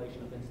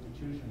manipulation of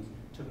institutions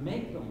to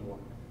make them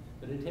work.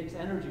 But it takes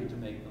energy to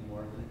make them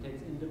work, and it takes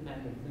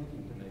independent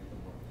thinking to make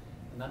them work.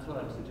 And that's what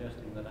I'm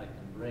suggesting that I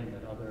can bring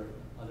that other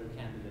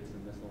candidates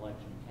in this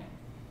election can't.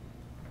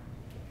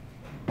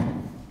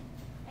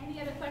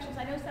 Any other questions?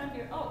 I know some of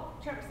you,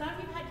 Trevor, some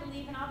of you had to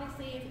leave, and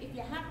obviously if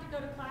you have to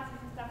go to classes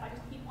and stuff, I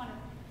just want to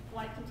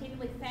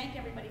continually thank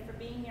everybody for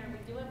being here.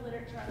 We do have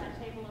literature on that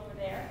table over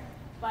there.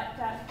 But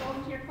go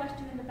to your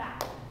question in the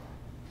back.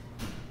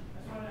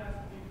 I wanted to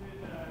ask if you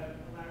could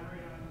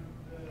elaborate on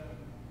the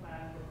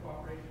plan for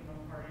cooperation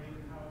among parties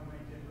and how it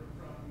might differ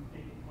from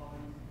taking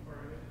Collins,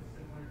 or if it's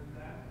similar to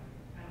that.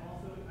 And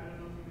also, I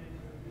don't know if you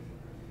mentioned this,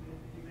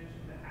 you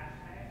mentioned the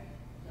hashtag,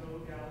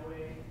 so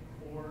Galloway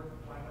or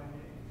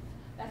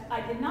YYJ.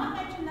 I did not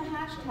mention the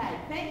hashtag.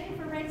 Thank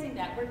you for raising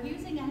that. We're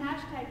using a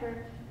hashtag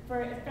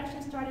for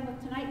especially starting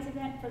with tonight's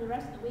event for the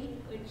rest of the week,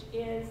 which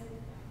is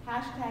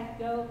hashtag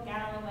Go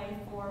Galloway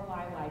for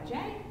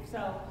YYJ.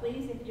 So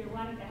please, if you're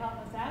wanting to help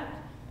us out,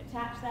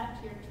 attach that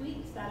to your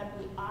tweets. That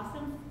would be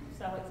awesome.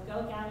 So it's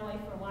Go Galloway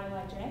for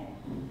YYJ.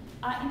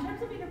 In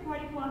terms of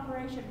inter-party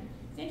cooperation,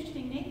 it's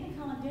interesting. Nathan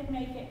Cullen did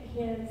make it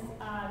his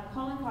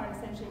calling card,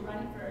 essentially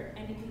running for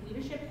NDP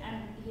leadership,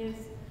 and his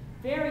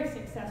very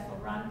successful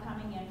run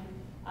coming in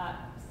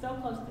so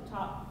close to the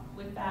top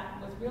with that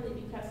was really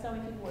because so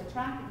many people were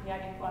attracted to the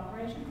idea of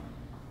cooperation.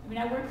 I mean,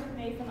 I worked with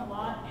Nathan a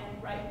lot,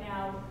 and right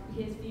now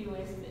his view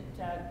is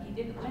that he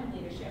didn't win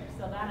leadership,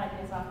 so that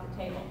idea is off the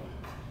table.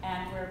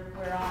 And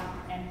we're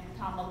on, and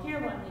Tom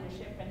Mulcair won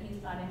leadership, and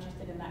he's not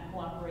interested in that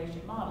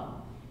cooperation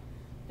model.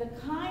 The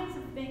kinds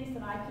of things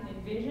that I can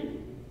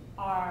envision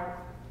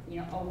are,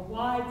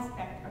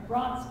 a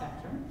broad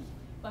spectrum,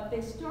 but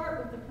they start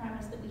with the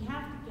premise that we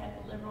have to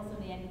get the Liberals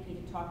and the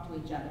NDP to talk to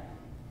each other.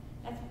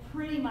 That's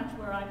pretty much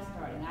where I'm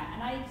starting.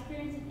 And I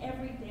experience it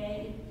every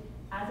day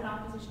as an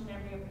opposition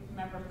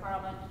member of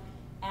Parliament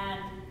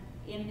and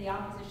in the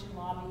opposition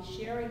lobby,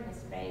 sharing the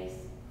space,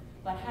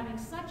 but having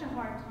such a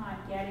hard time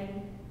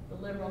getting the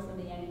Liberals and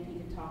the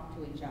NDP to talk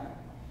to each other.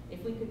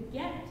 If we could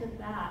get to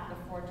that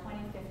before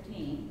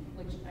 2015,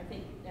 which I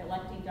think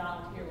electing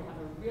Donald here will have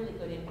a really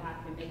good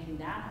impact in making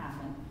that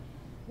happen,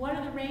 what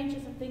are the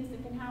ranges of things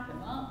that can happen?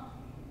 Well,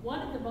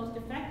 one of the most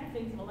effective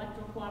things of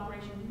electoral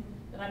cooperation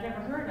that I've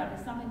ever heard of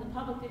is something the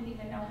public didn't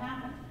even know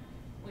happened,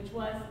 which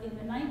was in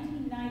the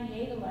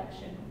 1998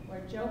 election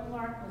where Joe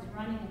Clark was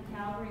running in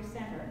Calgary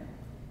Centre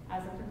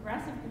as a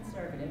progressive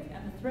conservative,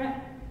 and the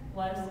threat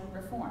was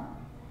reform.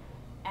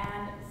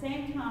 And at the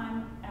same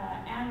time,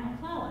 Anne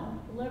McClellan,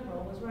 the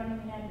Liberal, was running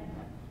in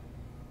Edmonton.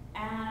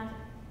 And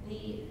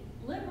the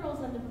Liberals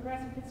and the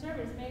Progressive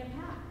Conservatives made a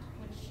pact,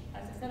 which,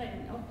 as I said, I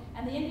didn't know,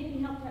 and the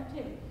NDP helped out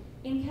too.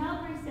 In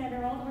Calgary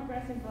Centre, all the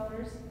Progressive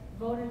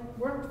voters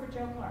worked for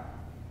Joe Clark.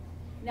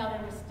 Now,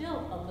 there was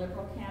still a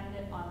Liberal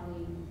candidate on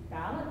the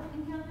ballot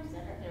in Calgary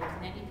Centre. There was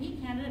an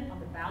NDP candidate on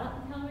the ballot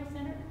in Calgary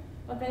Centre,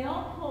 but they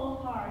all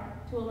pulled hard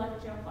to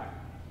elect Joe Clark.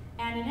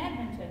 And in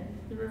Edmonton,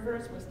 the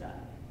reverse was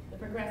done. The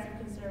Progressive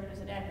Conservatives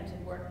in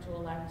Edmonton worked to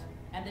elect,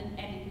 and the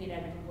NDP in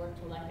Edmonton worked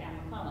to elect Anne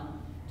McClellan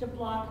to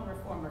block a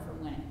reformer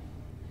from winning.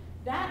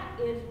 That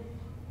is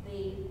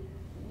the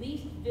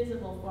least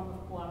visible form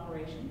of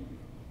cooperation,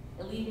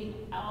 leaving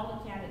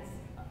all the candidates,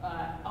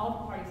 all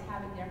the parties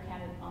having their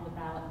candidate on the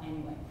ballot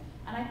anyway.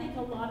 And I think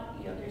a lot,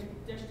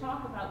 there's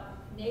talk about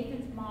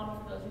Nathan's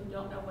model, for those who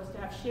don't know, was to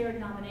have shared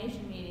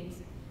nomination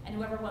meetings, and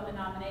whoever won the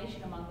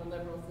nomination among the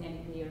Liberals, the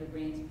NDP, or the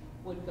Greens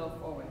would go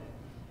forward.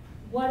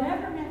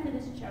 Whatever method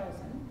is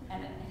chosen,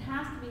 and it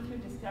has to be through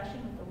discussion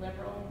with the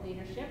Liberal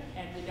leadership,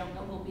 and we don't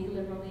know who will be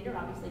Liberal leader.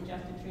 Obviously,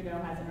 Justin Trudeau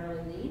has an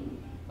early lead,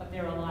 but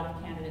there are a lot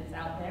of candidates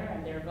out there,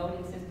 and their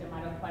voting system,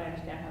 I don't quite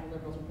understand how the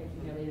Liberals are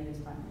picking their leader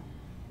this time.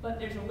 But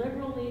there's a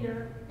Liberal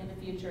leader in the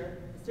future.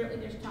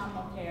 Certainly there's Tom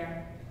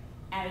Mulcair,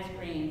 and as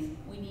Greens,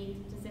 we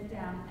need to sit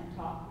down and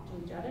talk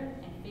to each other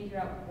and figure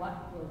out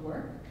what will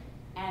work.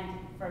 And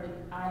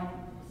I'm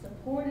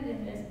supported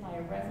in this by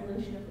a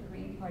resolution of the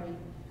Green Party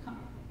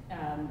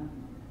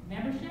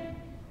membership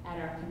at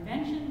our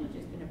convention, which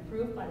has been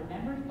approved by the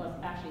members, well,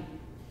 it's actually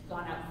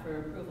gone out for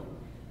approval.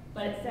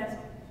 But it says,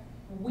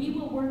 we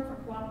will work for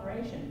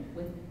cooperation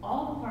with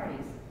all the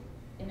parties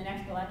in the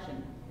next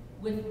election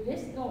with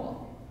this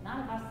goal,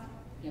 not of us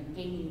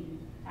gaining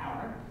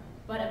power,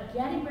 but of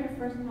getting rid of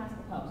first past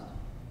the post,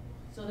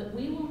 so that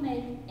we will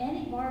make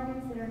any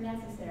bargains that are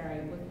necessary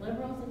with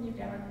Liberals and New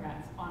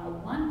Democrats on a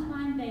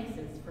one-time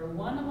basis for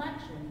one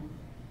election,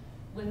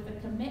 with the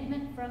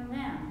commitment from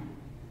them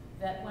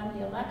that when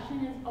the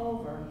election is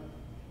over,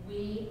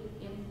 we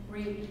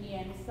bring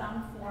in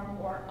some form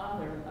or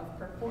other of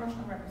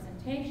proportional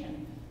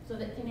representation, so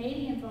that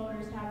Canadian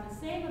voters have the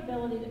same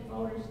ability that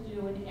voters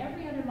do in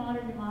every other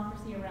modern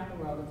democracy around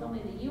the world. It's only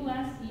the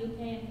US, the UK,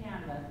 and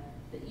Canada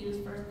that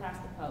use first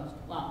past the post.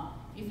 Well,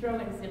 if you throw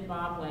in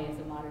Zimbabwe as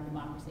a modern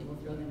democracy, we'll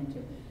throw them in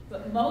too.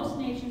 But most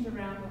nations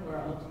around the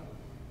world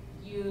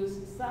use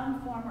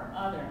some form or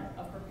other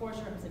of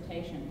proportional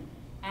representation.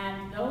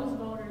 And those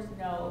voters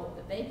know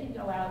that they can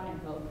go out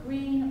and vote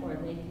Green, or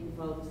they can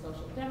vote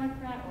Social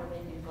Democrat, or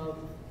they can vote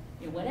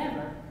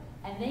whatever.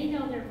 And they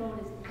know their vote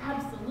is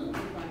absolutely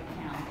going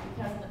to count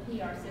because of the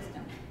PR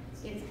system.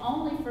 It's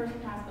only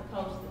first past the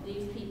post that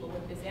these people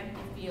with this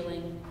empty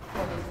feeling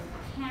or this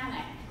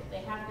panic that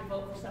they have to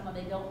vote for someone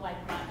they don't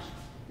like much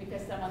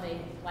because someone they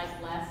like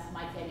less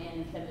might get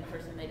in instead of the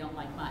person they don't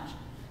like much.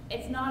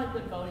 It's not a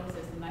good voting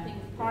system. I think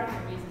it's part of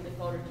the reason that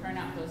voter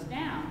turnout goes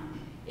down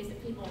is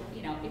that people,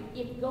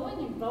 if going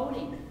and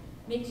voting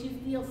makes you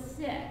feel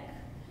sick,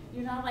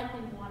 you're not likely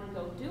to want to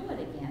go do it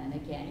again and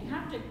again. You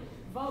have to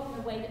vote in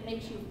a way that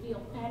makes you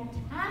feel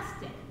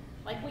fantastic.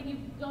 Like when you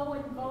go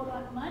and vote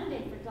on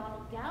Monday for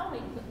Donald Galloway,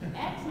 you put the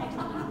X next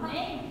to his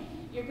name,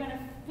 you're going to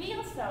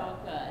feel so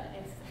good.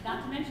 It's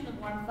not to mention the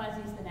warm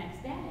fuzzies the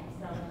next day.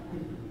 So,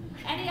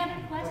 any other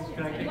questions?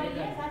 Anybody?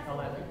 Yes,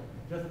 absolutely.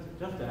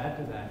 Just to add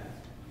to that,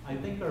 I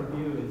think our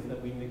view is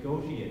that we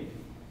negotiate.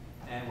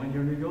 And when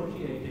you're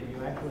negotiating,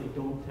 you actually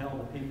don't tell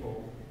the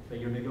people that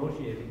you're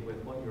negotiating with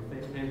what your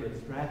favorite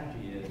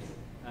strategy is,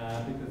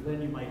 because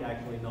then you might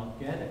actually not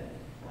get it.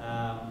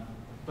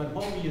 But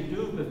what you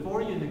do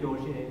before you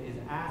negotiate is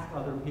ask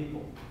other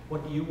people,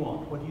 what do you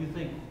want? What do you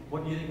think?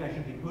 What do you think I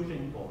should be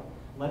pushing for?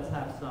 Let's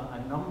have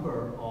a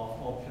number of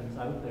options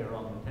out there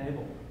on the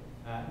table.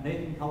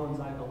 Nathan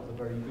Cullen's I thought was a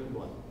very good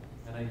one,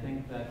 and I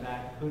think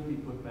that could be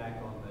put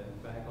back on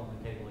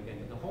the table again.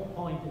 But the whole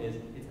point is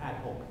it's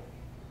ad hoc.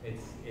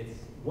 It's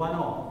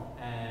one-off,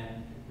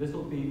 and this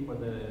will be for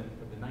the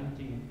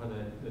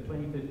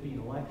 2015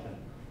 election.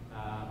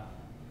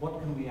 What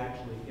can we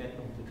actually get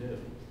them to do?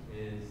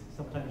 Is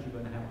sometimes you're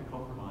going to have to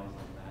compromise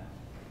on that,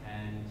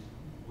 and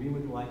we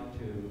would like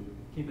to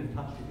keep in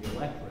touch with the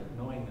electorate,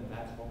 knowing that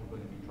that's what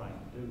we're going to be trying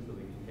to do, so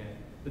we can get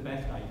the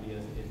best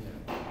ideas in there.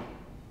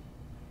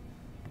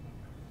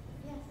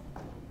 Yes.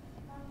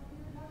 You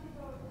were talking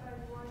about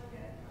you want to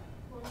get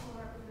proportional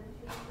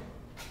representation.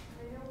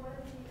 I know one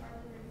of the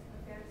arguments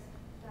against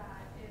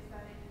that is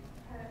that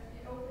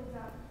it opens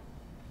up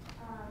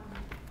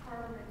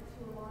Parliament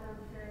to a lot of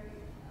very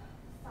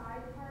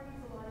side parties,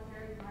 a lot of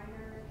very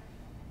minor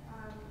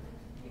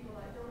people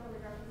that don't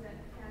really represent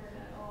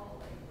Canada at all,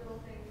 like little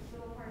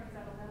parties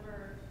that will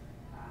never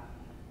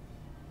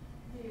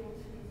be able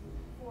to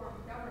form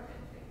government,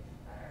 things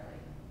that are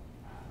like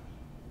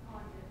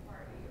Communist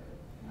Party or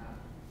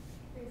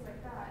things like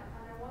that.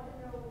 And I want to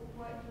know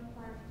what you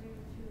plan to do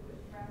to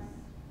address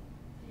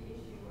the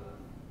issue of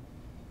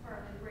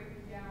Parliament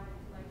breaking down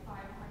into like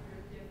 500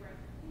 different.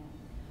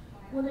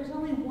 Well, there's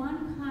only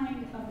one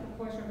kind of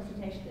proportional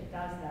representation that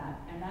does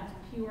that, and that's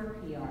pure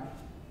PR.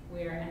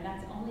 where, and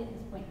that's only at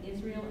this point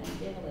Israel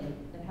and Italy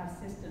that have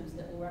systems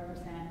that will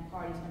represent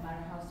parties no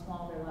matter how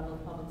small their level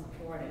of public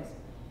support is.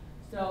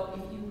 So if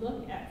you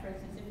look at, for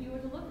instance, if you were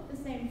to look at the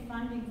same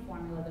funding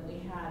formula that we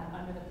had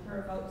under the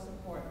per vote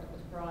support that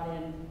was brought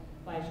in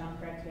by Jean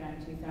Chrétien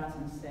in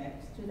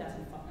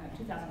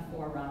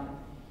 2004 rather.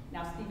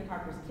 Now Stephen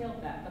Harper's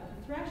killed that, but the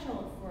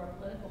threshold for a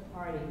political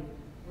party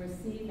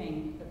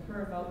receiving the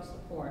per vote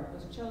support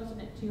was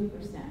chosen at 2%.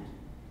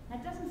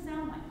 That doesn't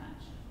sound like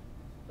much,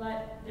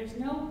 but there's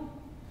no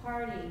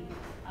party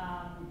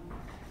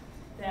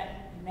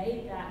that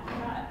made that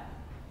cut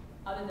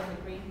other than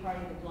the Green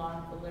Party, the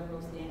Bloc, the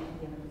Liberals, the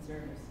NDP, and the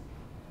Conservatives.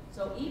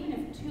 So even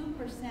if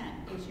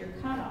 2% is your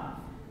cutoff,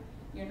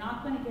 you're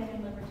not going to get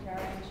in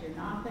Libertarians, you're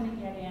not going to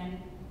get in,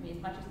 I mean,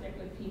 as much as they're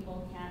good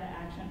people, Canada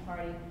Action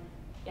Party,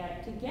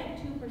 to get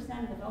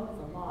 2% of the vote is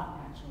a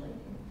lot, actually.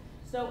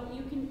 So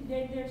you can,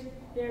 there's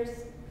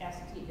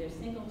ST, there's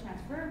single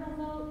transferable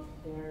vote,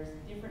 there's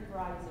different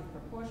varieties of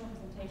proportional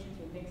representation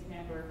through mixed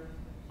member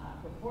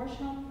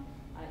proportional.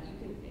 You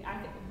can, I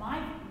think my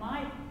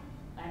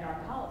and our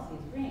policy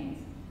as Greens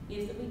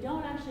is that we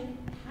don't actually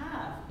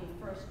have a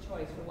first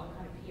choice for what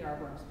kind of PR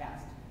works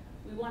best.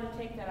 We want to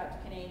take that out to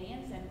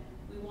Canadians, and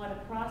we want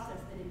a process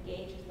that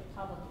engages the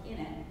public in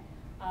it.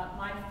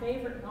 My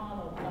favorite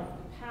model of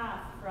the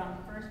path from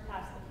first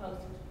past the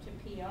post to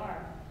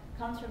PR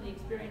comes from the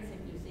experience in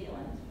New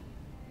Zealand,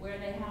 where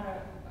they had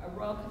a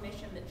royal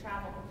commission that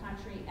traveled the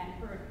country and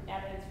heard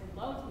evidence from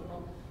loads of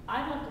people.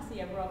 I'd love to see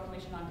a royal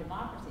commission on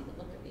democracy that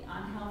looked at the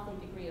unhealthy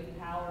degree of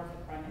power of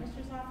the Prime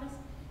Minister's office,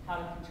 how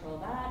to control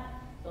that,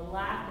 the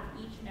lack of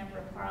each member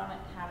of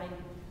Parliament having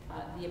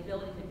the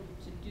ability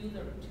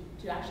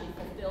to actually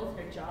fulfill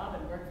their job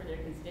and work for their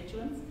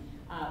constituents.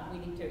 We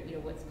need to,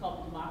 what's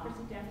called the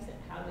democracy deficit.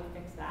 How do we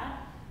fix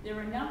that? There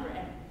are a number,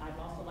 and I'd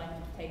also like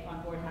to take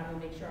on board how do we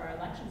make sure our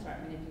elections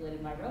aren't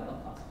manipulated by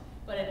robocalls.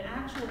 But an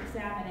actual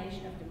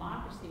examination of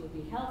democracy would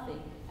be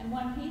healthy. And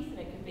one piece of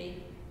it could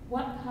be,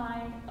 what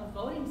kind of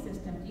voting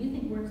system do you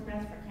think works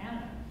best for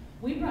Canada?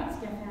 We brought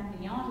Stéphane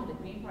Dion to the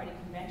Green Party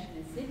convention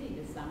in Sydney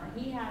this summer.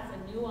 He has a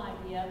new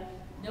idea.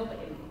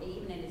 Nobody,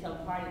 even in his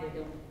own party, they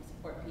don't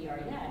support PR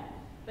yet.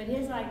 But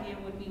his idea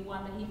would be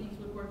one that he thinks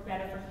would work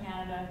better for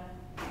Canada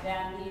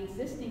than the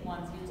existing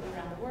ones used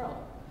around the world.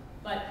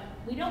 But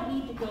we don't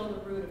need to go the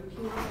route of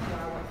pure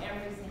PR where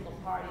every single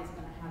party is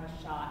going to have a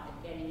shot at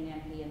getting an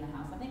MP in the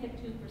House. I think a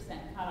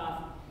 2%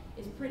 cutoff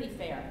is pretty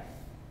fair.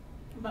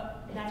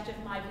 But that's just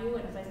my view,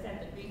 and as I said,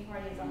 the Green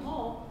Party as a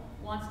whole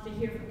wants to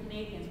hear from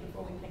Canadians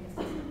before we pick a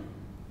system.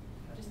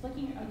 Just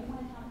looking, you want to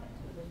comment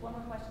too? There's one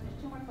more question,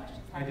 there's two more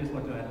questions. I just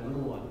want to add a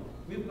little one.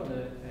 We've got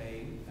a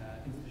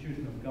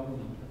institution of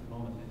government at the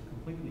moment that's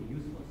completely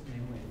useless,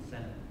 namely the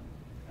Senate.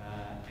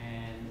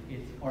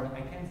 Or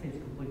I can't say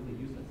it's completely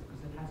useless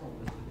because it has all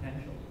this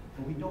potential,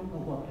 but we don't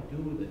know what to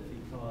do with it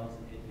because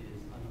it is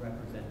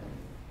unrepresented.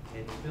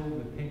 It's filled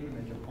with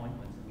patronage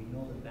appointments, and we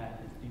know that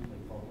that is deeply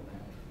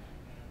problematic.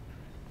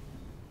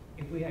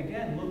 If we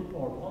again look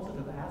for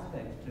positive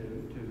aspects to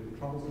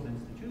troublesome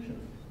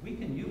institutions, we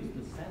can use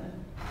the Senate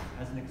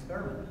as an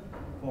experiment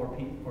for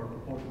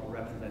proportional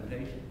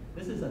representation.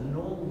 This is a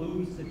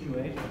no-lose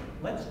situation.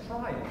 Let's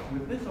try it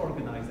with this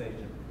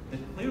organization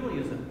that clearly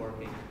isn't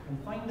working and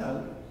find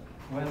out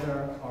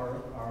whether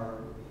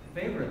our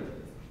favorite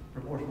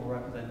proportional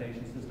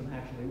representation system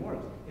actually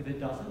works. If it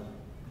doesn't,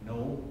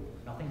 no,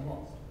 nothing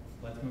lost.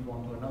 Let's move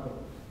on to another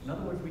one. In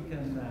other words, we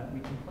can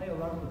play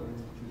around with our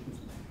institutions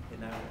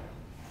in that way.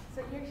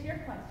 So here's your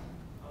question.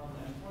 I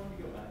just wanted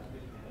to go back to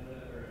the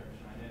Canada or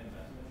China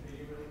investment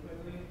treaty really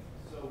quickly.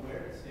 So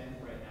where it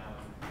stands right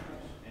now, is pretty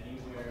much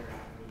anywhere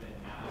within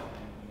now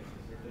and when the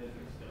Conservatives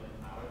are still in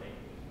power, they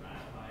can just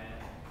ratify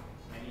it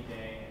any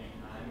day, any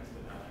time,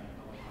 without any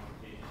public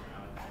consultation or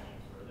out any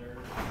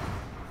further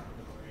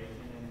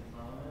deliberation in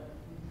Parliament.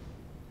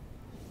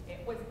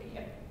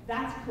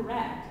 That's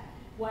correct.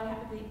 What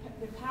happened,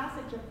 the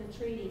passage of the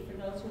treaty, for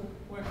those who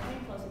weren't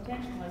paying close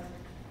attention, was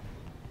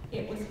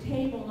it was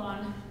tabled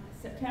on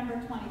September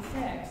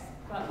 26th,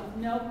 but with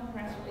no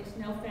press release,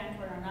 no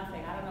fanfare, or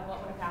nothing. I don't know what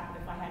would have happened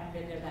if I hadn't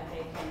been there that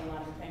day paying a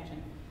lot of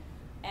attention.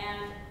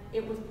 And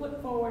it was put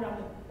forward on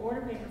the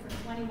order paper for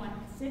 21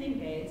 sitting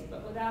days,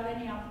 but without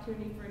any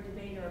opportunity for a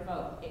debate or a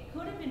vote. It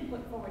could have been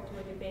put forward to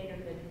a debate or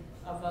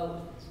a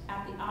vote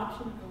at the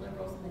option of the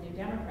Liberals and the New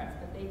Democrats,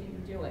 but they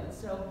didn't do it.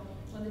 So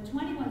when the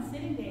 21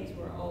 sitting days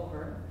were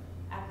over,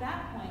 at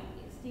that point,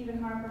 Stephen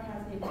Harper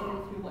has the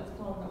ability through what's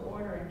called an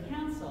order in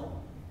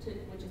council,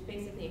 which is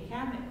basically a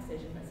cabinet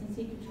decision, but since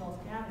he controls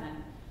cabinet,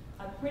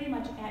 pretty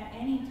much at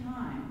any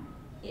time,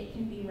 it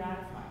can be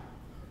ratified.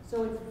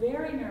 So it's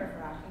very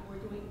nerve-wracking.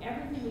 We're doing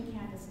everything we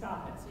can to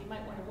stop it. So you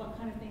might wonder, what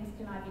kind of things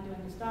can I be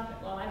doing to stop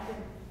it? Well, I've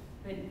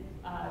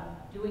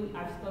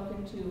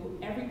spoken to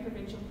every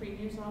provincial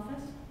premier's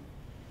office.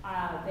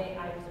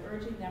 I was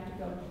urging them to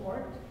go to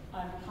court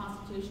on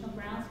constitutional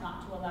grounds,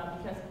 not to allow,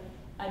 because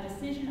a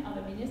decision of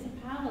a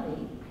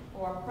municipality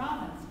or a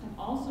province can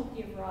also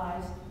give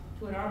rise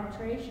to an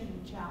arbitration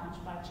challenge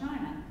by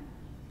China.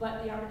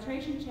 But the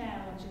arbitration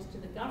challenge is to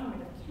the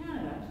government of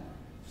Canada,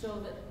 so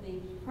that the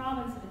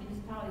province and the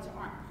municipalities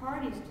aren't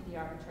parties to the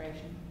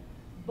arbitration,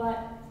 but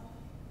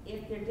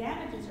if their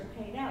damages are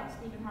paid out,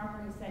 Stephen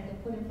Harper has said to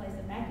put in place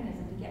a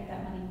mechanism to get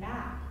that money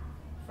back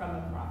from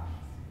the province.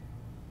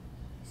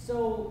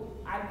 So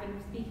I've been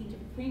speaking to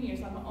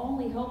premiers. I'm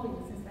only hoping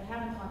that since they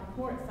haven't gone to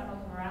court, some of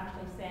them are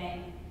actually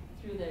saying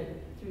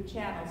through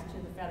channels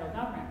to the federal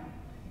government,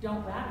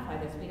 don't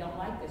ratify this, we don't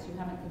like this, you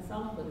haven't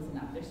consulted with us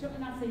enough. They're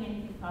certainly not saying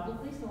anything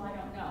publicly, so I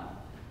don't know.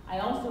 I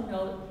also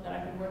know that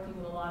I've been working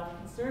with a lot of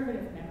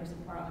conservative members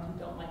of parliament who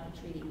don't like the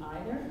treaty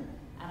either,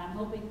 and I'm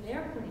hoping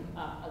they're putting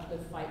up a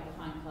good fight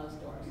behind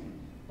closed doors.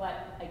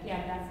 But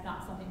again, that's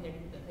not something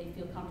that they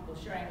feel comfortable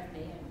sharing with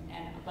me.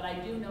 But I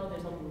do know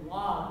there's a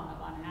lot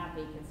of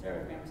unhappy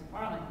conservative members of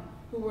parliament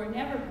who were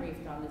never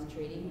briefed on this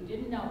treaty, who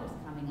didn't know it was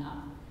coming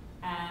up,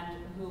 and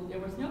who there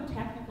was no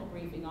technical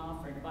briefing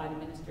offered by the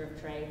Minister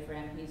of Trade for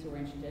MPs who were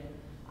interested.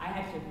 I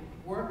had to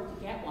work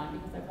to get one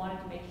because I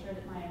wanted to make sure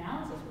that my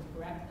analysis was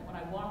correct and when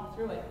I walked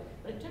through it.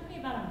 But it took me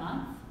about a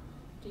month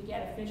to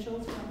get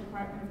officials from the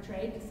Department of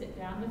Trade to sit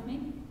down with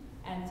me,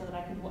 and so that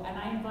I could, and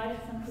I invited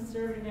some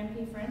conservative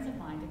MP friends of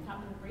mine to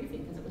come to the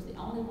briefing because it was the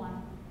only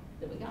one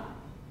that we got.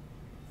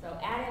 So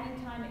at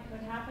any time it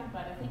could happen,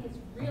 but I think it's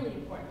really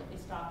important that we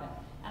stop it.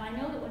 And I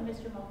know that when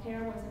Mr.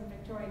 Mulcair was in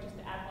Victoria, just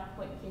to add one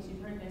point in case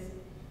you've heard this,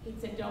 he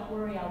said, don't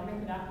worry, I'll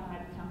rip it up when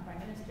I become Prime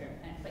Minister.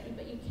 But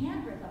you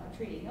can't rip up a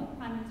treaty. No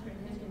Prime Minister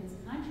in the history of this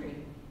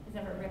country has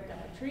ever ripped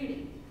up a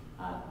treaty.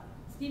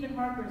 Stephen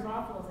Harper, as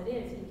awful as it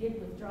is, he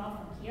did withdraw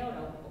from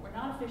Kyoto, but we're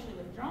not officially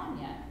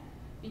withdrawn yet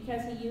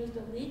because he used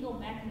a legal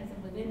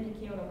mechanism within the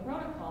Kyoto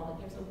Protocol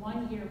that gives a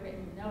 1-year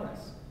written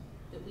notice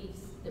that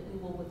we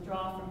will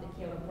withdraw from the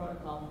Kyoto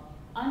Protocol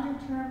under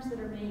terms that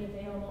are made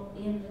available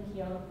in the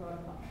Kyoto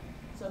Protocol.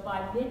 So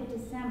by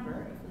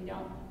mid-December, if we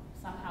don't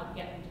somehow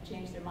get them to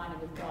change their mind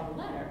and withdraw the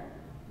letter,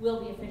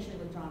 we'll be officially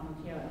withdrawn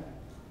from Kyoto.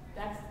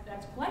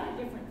 That's quite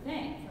a different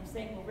thing from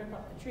saying we'll rip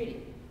up the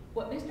treaty.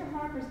 What Mr.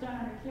 Harper's done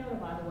under Kyoto,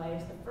 by the way,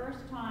 is the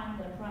first time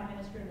that a Prime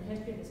Minister in the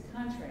history of this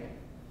country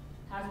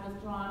has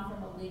withdrawn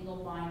from a legal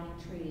binding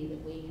treaty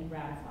that we had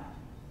ratified.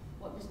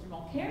 What Mr.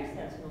 Mulcair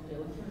says he'll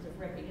do in terms of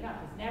ripping it up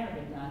has never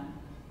been done,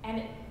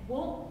 and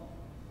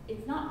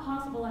it's not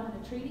possible under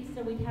the treaty,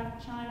 so we'd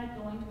have China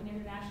going to an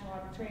international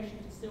arbitration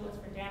to sue us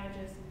for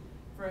damages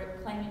for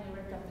claiming we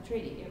ripped up the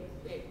treaty.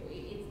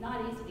 It's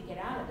not easy to get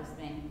out of this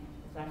thing.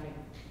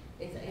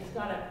 It's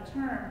got a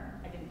term,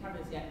 I didn't cover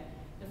this yet.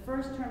 The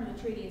first term of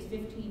the treaty is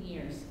 15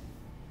 years,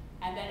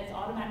 and then it's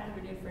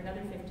automatically renewed for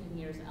another 15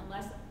 years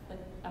unless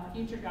a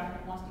future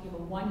government wants to give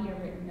a 1-year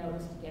written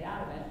notice to get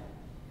out of it.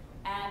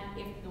 And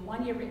if the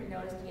 1-year written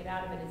notice to get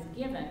out of it is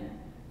given,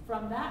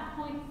 from that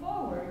point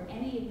forward,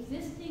 any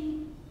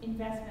existing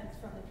investments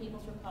from the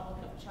People's Republic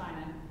of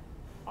China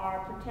are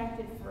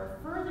protected for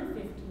a further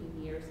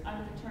 15 years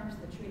under the terms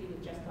of the treaty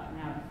we've just gotten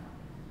out of.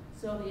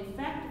 So the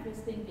effect of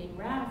this thing being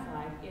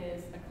ratified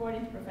is,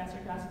 according to Professor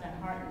Gus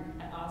Van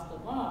Harten at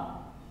Oslo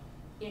Law,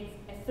 it's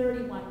a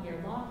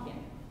 31-year lock-in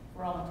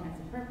for all intents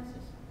and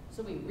purposes.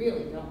 So we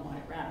really don't want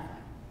it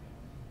ratified.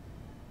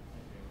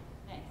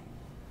 Thanks.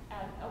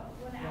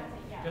 You want to add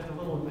something? Yeah. Just a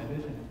little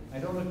addition. I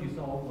don't know if you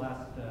saw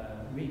last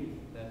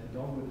week that the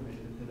Donald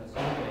Commission did a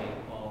survey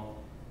of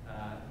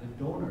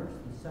the donors,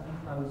 the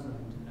 7,000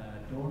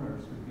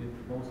 donors who give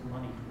the most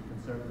money to the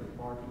Conservative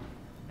Party,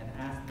 and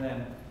asked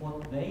them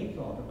what they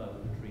thought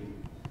about the treaty.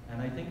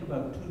 And I think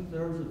about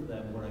 2/3 of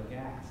them were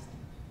aghast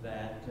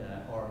that,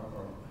 or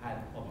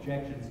had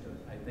objections to it.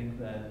 I think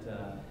that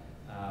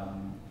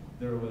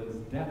there was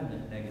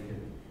definite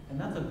negativity. And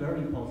that's a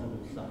very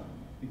positive sign,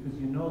 because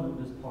you know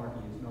that this party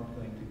is not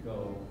going to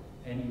go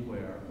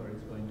anywhere where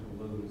it's going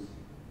to lose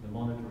the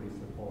monetary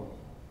support.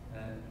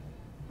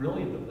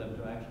 Brilliant of them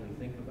to actually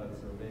think about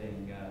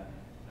surveying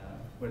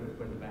where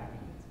the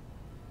backing is.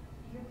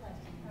 Your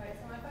question. All right,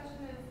 so my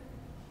question is,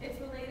 it's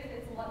related,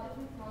 it's a lot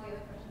different from all the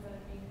other questions that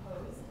are being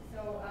posed.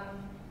 So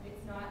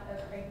it's not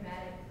a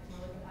pragmatic,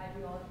 like an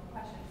ideological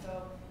question.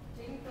 So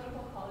taking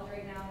political college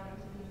right now, and I'm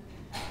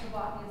taking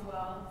botany as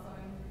well, so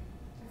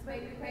it's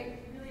quite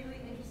really,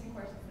 really interesting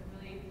courses that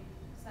really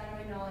expand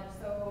my knowledge.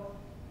 So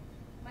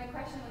my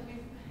question, like,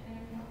 in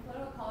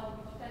political college,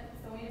 we've looked at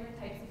so many different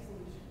types of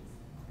solutions.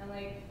 And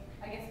like,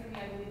 I guess for me,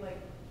 I believe like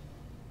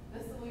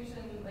the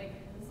solution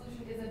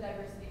is a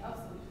diversity of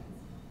solutions.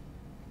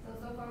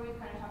 So far we've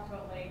kind of talked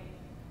about like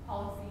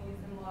policies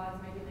and laws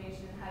and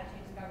regulation and how to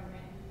change the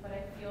government, but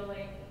I feel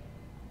like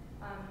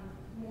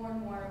more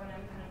and more when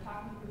I'm kind of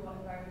talking to people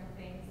about environmental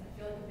things, I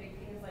feel like the big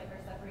thing is like our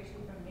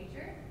separation from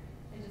nature.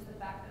 It's just the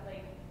fact that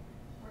like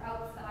we're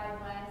outside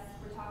less,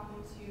 we're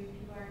talking to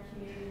people in our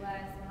community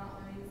less, we're not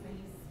learning as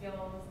many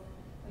skills.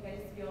 Like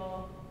I just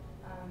feel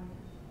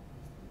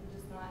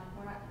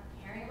we're not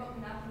caring about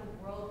the natural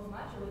world as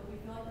much, or like we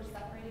feel like we're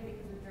separated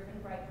because we're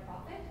driven by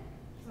profit.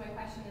 So my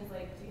question is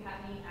like, do you have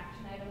any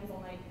action items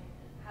on like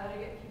how to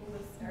get people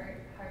to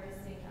start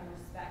harvesting and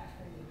respect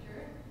for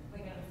nature?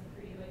 Like it's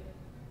pretty like.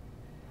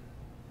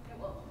 Okay,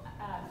 well,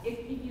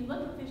 if you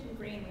look at Fish and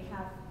Green, we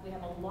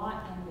have a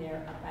lot in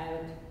there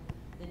about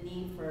the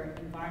need for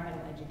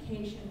environmental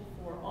education,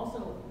 for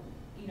also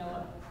you know,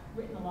 I've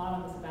written a lot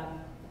on this about,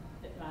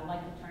 I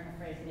like the term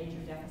phrase, nature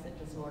deficit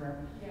disorder.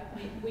 Yeah. I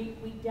mean,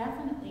 we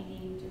definitely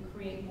need to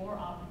create more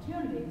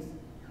opportunities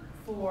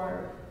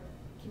for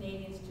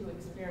Canadians to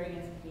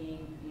experience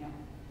being, you know,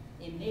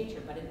 in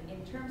nature. But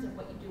in terms of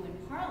what you do in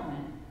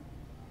Parliament,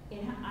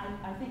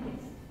 I think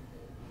it's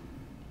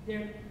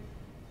there.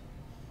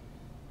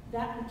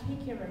 That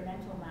particular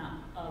mental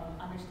map of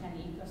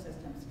understanding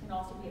ecosystems can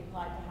also be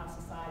applied to how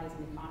societies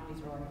and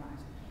economies are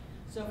organized.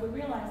 So if we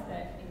realize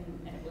that,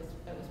 and it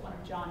was one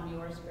of John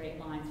Muir's great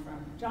lines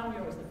from, John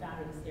Muir was the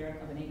founder of the Sierra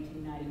Club in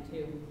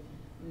 1892,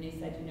 and they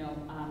said, you know,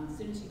 as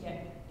soon as you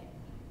get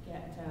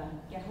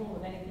hold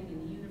of anything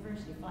in the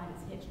universe, you find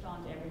it's hitched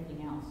onto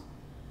everything else.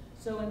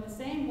 So in the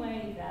same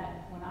way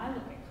that when I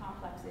look at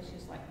complex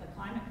issues like the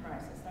climate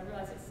crisis, I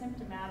realize it's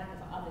symptomatic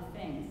of other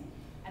things.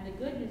 And the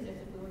good news is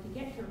if we were to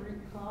get to root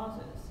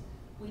causes,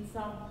 we'd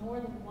solve more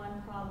than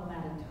one problem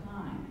at a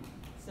time.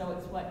 So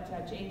it's what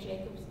Jane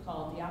Jacobs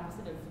called the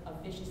opposite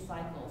of vicious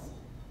cycles,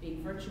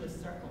 being virtuous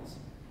circles.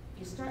 If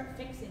you start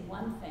fixing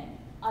one thing,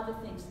 other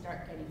things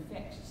start getting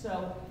fixed.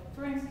 So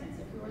for instance,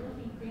 if we were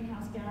looking at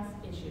greenhouse gas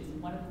issues,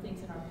 and one of the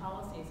things in our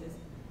policies is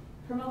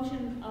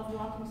promotion of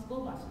walking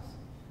school buses.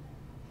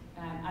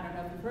 I don't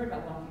know if you've heard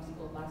about walking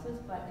school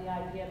buses, but the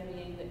idea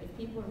being that if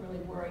people are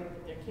really worried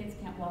that their kids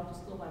can't walk to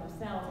school by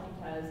themselves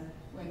because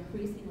we're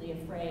increasingly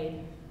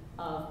afraid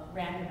of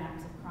random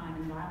acts of crime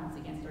and violence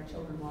against our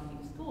children walking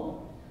to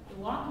school, the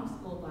walking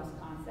school bus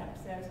concept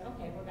says,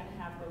 okay, we're going to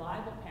have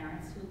reliable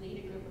parents who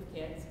lead a group of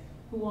kids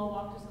who all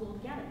walk to school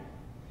together.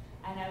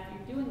 And if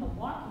you're doing a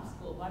walking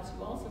school bus,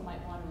 you also might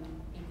want to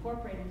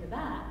incorporate into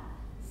that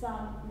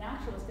some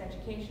naturalist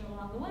education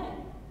along the way.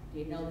 Do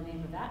you know the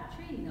name of that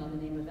tree? Do you know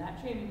the name of that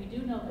tree? I mean, we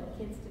do know that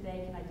kids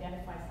today can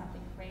identify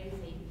something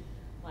crazy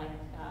like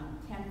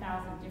 10,000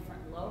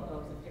 different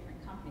logos of different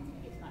companies.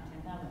 Maybe it's not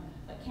 10,000,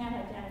 but can't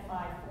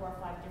identify 4 or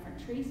 5 different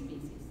tree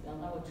species.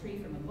 They'll know a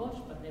tree from a bush,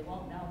 but they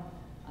won't know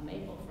a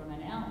maple from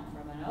an elm,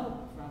 from an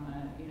oak, from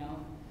a, you know,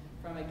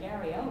 from a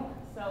Gary oak.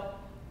 So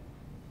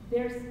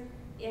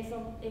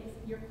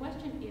your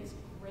question is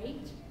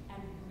great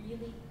and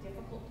really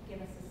difficult to give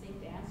a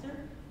succinct answer.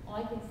 All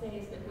I can say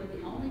is that we're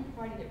the only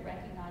party that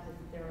recognizes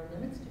that there are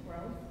limits to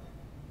growth,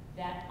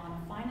 that on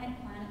a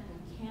finite planet we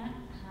can't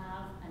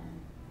have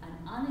an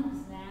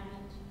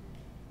unexamined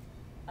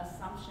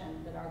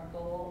assumption that our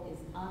goal is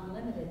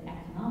unlimited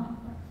economic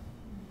growth.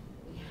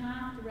 We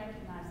have to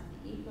recognize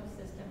that the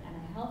ecosystem and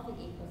a healthy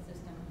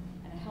ecosystem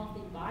and a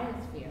healthy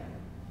biosphere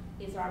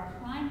is our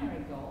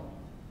primary goal,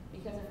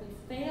 because if we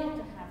fail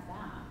to have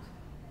that,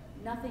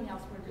 nothing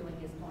else we're doing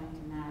is going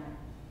to matter.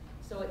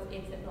 So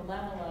it's at the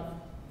level of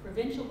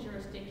provincial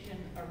jurisdiction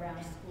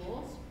around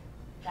schools.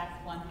 That's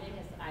one thing.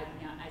 I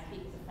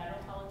speak as a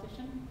federal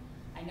politician.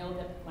 I know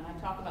that when I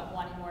talk about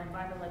wanting more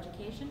environmental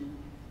education,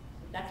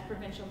 that's a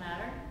provincial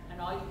matter,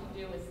 and all you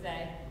can do is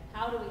say,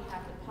 how do we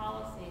have the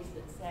policies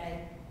that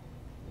say,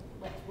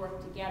 let's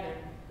work together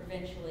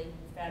provincially,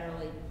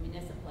 federally,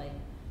 municipally,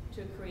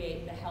 to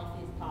create the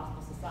healthiest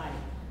possible society.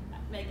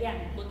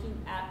 Again,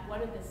 looking at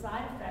what are the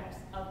side effects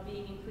of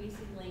being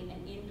increasingly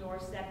an indoor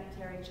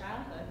sedentary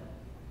childhood,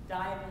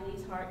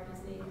 diabetes, heart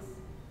disease,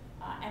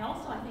 and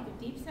also I think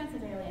a deep sense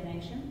of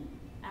alienation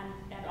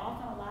and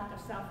often a lack of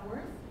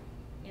self-worth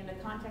in the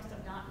context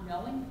of not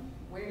knowing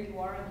where you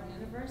are in the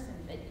universe,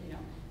 and that, you know,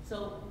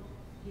 so,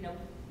 you know,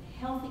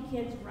 healthy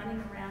kids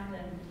running around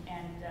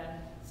and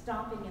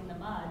stomping in the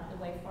mud the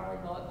way Farley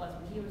Mowat was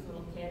when he was a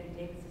little kid and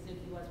David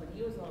Suzuki was when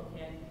he was a little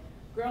kid,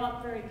 grow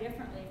up very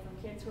differently from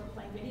kids who are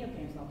playing video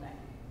games all day.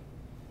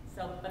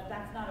 So, but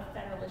that's not a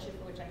federal issue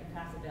for which I can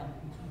pass a bill.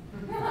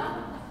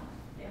 Yeah.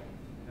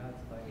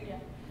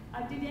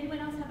 Yeah. Did anyone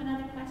else have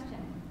another question?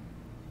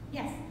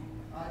 Yes.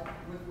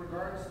 With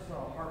regards to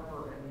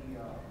Harper and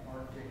the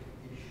Arctic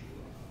issue,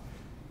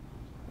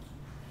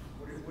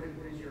 what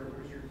is your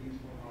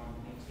viewpoint on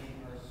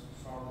maintaining our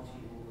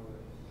sovereignty over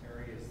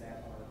areas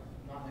that are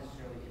not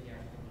necessarily in the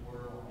Arctic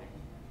borderline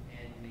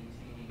and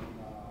maintaining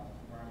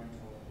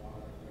environmental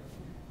water?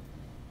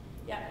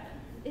 Yeah.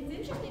 It's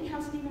interesting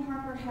how Stephen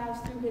Harper has,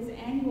 through his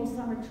annual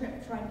summer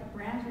trip, tried to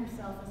brand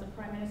himself as a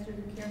prime minister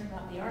who cares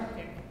about the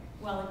Arctic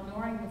while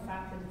ignoring the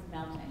fact that it's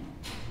melting.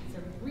 It's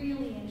a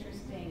really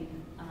interesting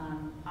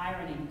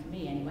irony, to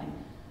me anyway.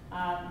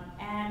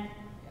 And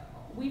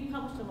we've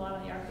published a lot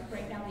on the Arctic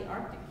right now. The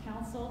Arctic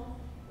Council,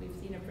 we've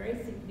seen a very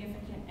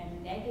significant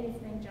and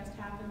negative thing just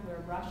happen where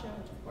Russia,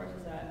 which of course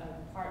is a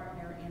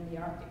partner in the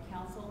Arctic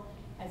Council,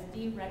 has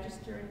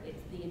deregistered.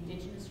 It's the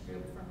indigenous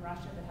group from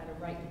Russia that had a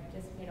right to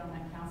participate on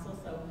that council.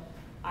 So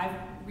I've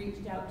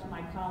reached out to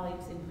my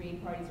colleagues in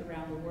Green parties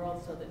around the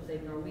world, so that the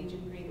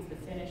Norwegian Greens, the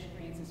Finnish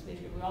Greens, and Swedish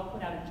Greens, we all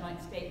put out a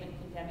joint statement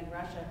condemning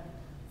Russia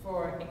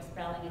for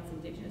expelling its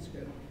indigenous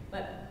group.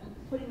 But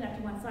putting that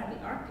to one side,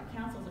 the Arctic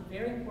Council is a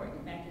very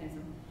important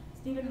mechanism.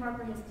 Stephen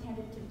Harper has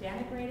tended to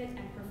denigrate it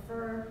and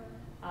prefer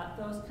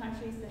those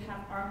countries that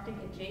have Arctic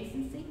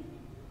adjacency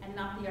and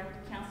not the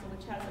Arctic Council,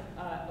 which has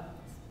a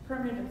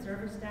permanent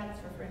observer status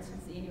for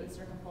instance, the Inuit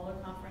Circumpolar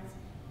Conference.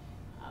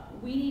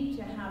 We need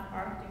to have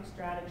Arctic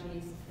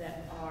strategies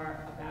that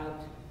are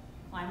about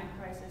climate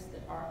crisis,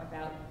 that are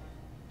about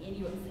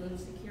Inuit food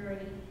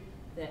security,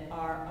 that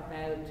are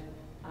about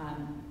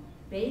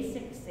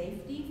basic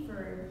safety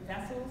for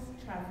vessels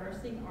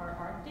traversing our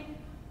Arctic.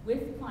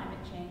 With climate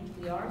change,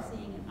 we are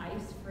seeing an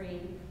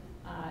ice-free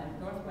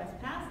Northwest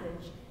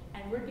Passage,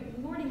 and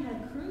we've already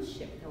had a cruise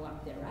ship go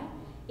up there, right?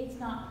 It's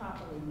not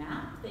properly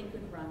mapped. They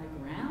could run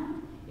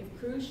aground. If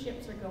cruise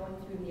ships are going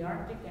through the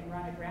Arctic and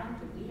run aground,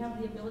 do we have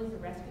the ability to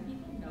rescue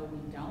people? No,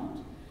 we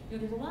don't. You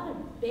know, there's a lot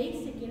of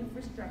basic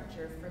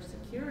infrastructure for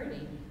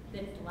security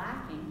that's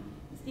lacking.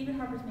 Stephen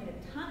Harper's made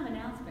a ton of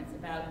announcements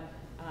about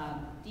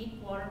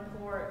deep water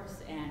ports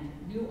and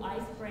new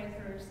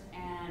icebreakers,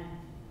 and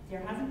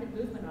there hasn't been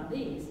movement on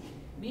these.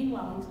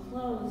 Meanwhile, he's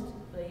closed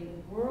the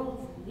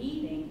world's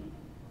leading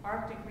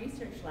Arctic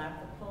Research Lab,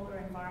 the Polar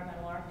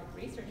Environmental Arctic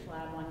Research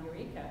Lab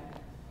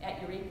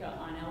at Eureka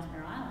on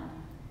Ellesmere Island,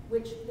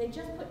 which they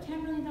just put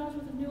 $10 million worth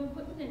of new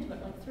equipment into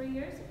it like 3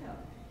 years ago.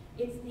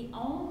 It's the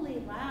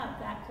only lab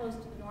that close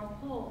to the North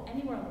Pole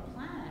anywhere on the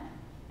planet,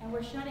 and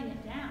we're shutting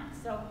it down.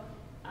 So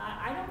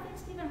I don't think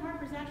Stephen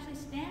Harper's actually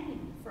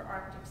standing for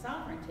Arctic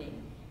sovereignty.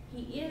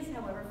 He is,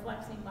 however,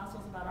 flexing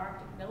muscles about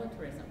Arctic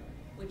militarism,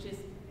 which is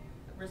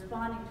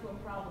responding to a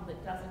problem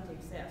that doesn't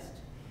exist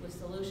with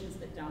solutions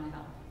that don't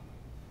help.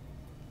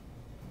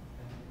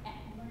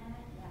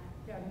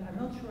 I'm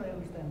not sure I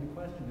understand the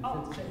question.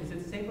 Oh. Is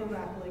it saber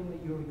rattling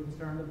that you're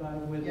concerned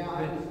about with? Yeah,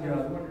 I was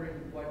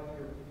wondering what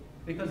your...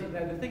 Because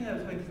the thing I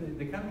was going to say,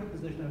 the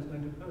counterposition I was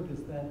going to put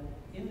is that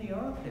in the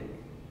Arctic,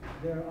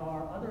 there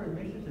are other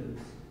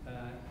initiatives,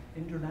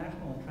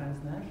 international and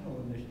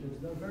transnational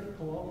initiatives that are very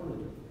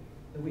cooperative,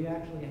 that we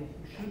actually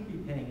should be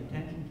paying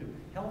attention to.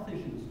 Health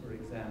issues, for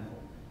example.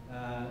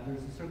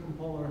 There's the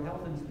Circumpolar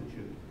Health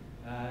Institute.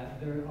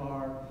 There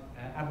are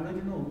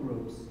Aboriginal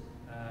groups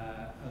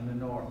in the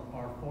north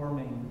are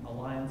forming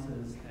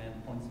alliances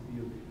and points of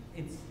view.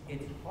 It's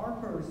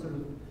Harper's sort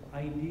of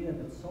idea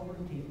that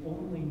sovereignty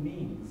only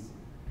means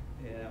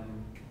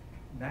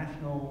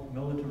national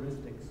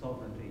militaristic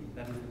sovereignty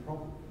that is the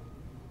problem.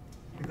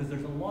 Because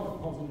there's a lot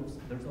of positives,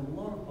 there's a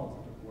lot of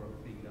positive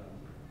work being done,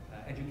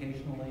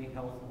 educationally,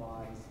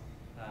 health-wise,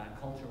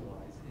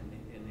 culture-wise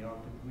in the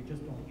Arctic. We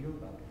just don't hear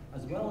about it,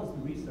 as well as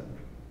the research.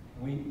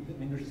 I mean,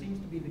 there seems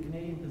to be the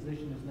Canadian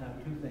position is now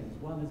two things.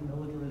 One is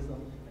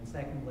militarism, and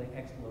secondly,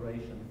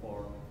 exploration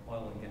for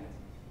oil and gas.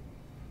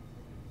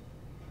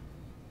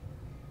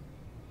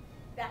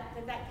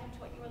 Did that catch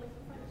what you were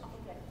looking for?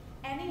 Okay, good.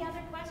 Any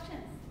other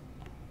questions?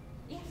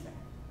 Yes, sir.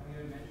 I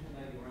mean, you mentioned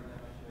that you weren't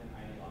that much of an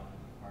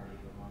ideological party,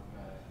 but more of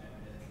an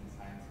evidence and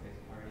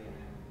science-based party, and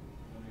then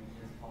when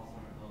Mr. Paul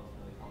Somerville has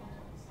really called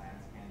himself a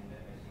science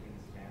candidate,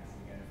 Michigan's chance to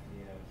get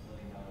 $1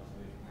 billion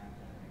sewage plant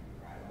to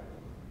Vancouver Island.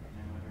 And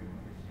I'm wondering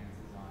what your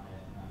chances on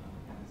it,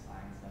 what kind of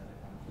science that it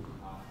comes to the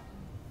cost,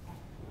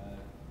 and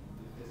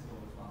the fiscal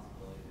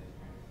responsibility that you're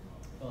trying to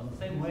promote. Well, in the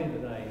same way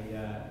that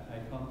I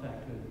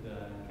contacted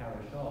Cara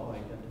Shaw, who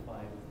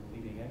identified as the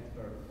leading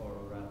expert for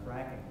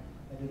fracking,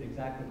 I did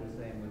exactly the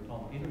same with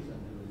Tom Peterson,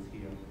 who is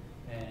here,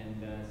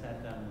 and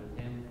sat down with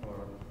him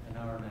for an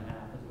hour and a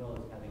half, as well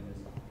as having this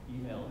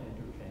email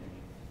interchange,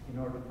 in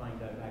order to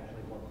find out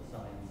actually what the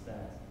science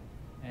says.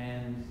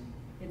 And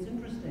it's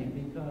interesting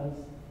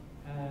because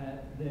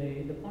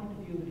the point of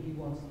view that he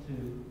wants to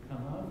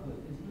come out with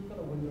is we've got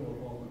a window of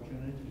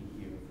opportunity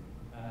here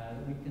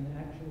that we can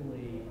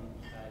actually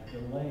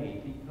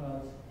delay,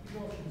 because he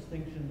draws a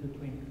distinction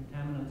between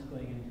contaminants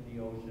going into the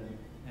ocean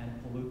and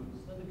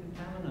pollutants. So the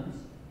contaminants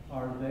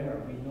are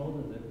there, we know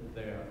that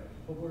they're there,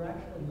 but we're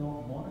actually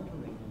not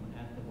monitoring them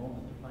at the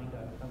moment to find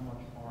out how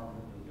much harm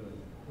that they're doing.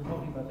 We're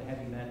talking about the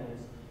heavy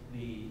metals,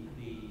 the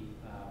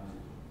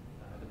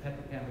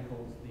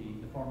petrochemicals,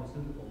 the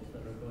pharmaceuticals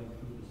that are going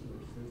through the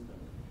sewage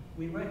system.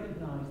 We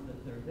recognize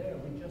that they're there,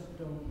 we just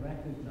don't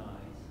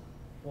recognize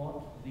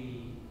what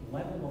the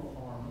level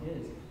of harm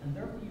is, and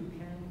therefore you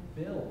can't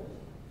build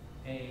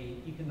a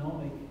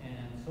economic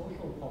and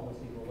social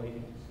policy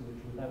relating to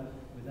sewage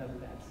without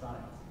that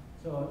science.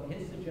 So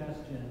his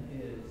suggestion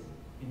is,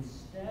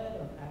 instead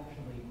of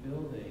actually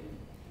building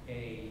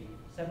a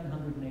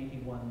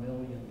 $781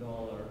 million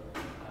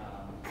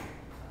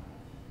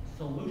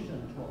solution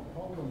to a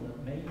problem that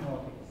may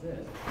not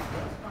exist,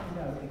 let's find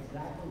out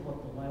exactly what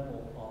the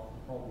level of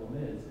the problem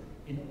is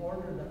in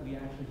order that we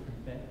actually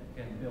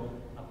can build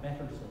a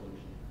better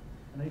solution.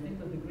 And I think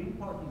that the Green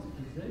Party's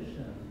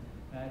position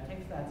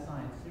takes that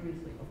science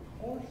seriously. Of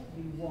course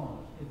we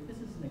want, if this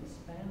is an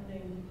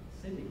expanding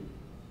city,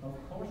 of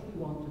course we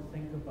want to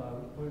think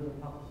about where the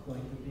puck is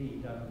going to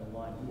be down the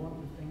line. We want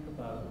to think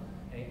about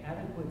an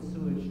adequate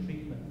sewage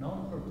treatment,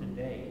 not for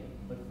today,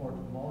 but for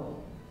tomorrow.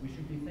 We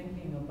should be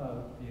thinking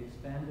about the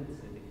expanded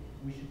city.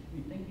 We should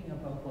be thinking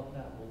about what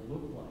that will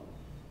look like.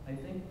 I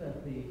think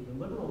that the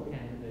Liberal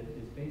candidate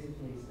is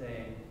basically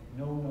saying,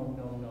 no, no,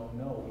 no, no,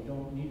 no, we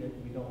don't need it,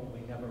 we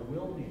never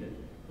will need it,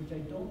 which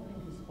I don't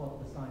think is what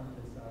the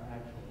scientists are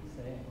actually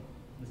saying.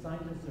 The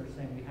scientists are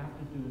saying we have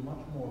to do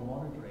much more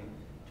monitoring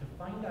to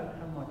find out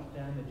how much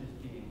damage is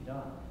being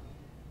done.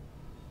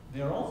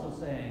 They're also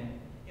saying,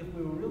 if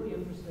we were really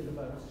interested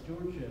about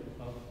stewardship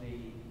of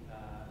the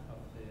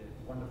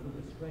Wonderful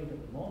Strait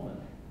at the moment,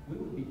 we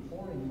would be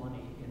pouring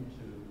money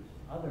into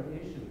other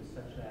issues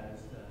such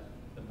as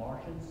the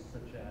marshes,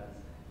 such as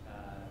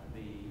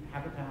the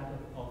habitat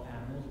of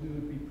animals. We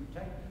would be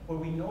where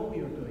we know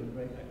we are doing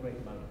a great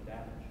amount of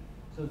damage.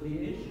 So the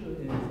issue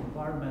is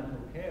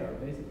environmental care.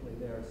 Basically,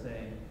 they're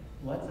saying,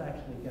 let's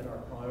actually get our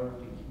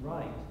priorities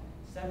right.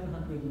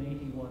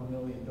 $781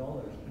 million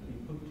could be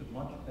put to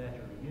much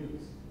better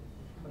use.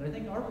 But I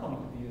think our point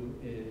of view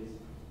is,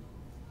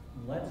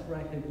 let's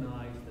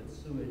recognize that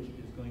sewage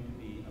is going to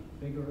be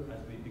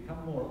as we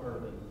become more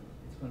urban,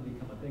 it's going to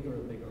become a bigger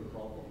and bigger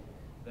problem,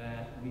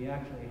 that we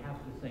actually have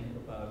to think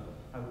about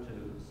how to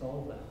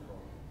solve that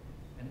problem.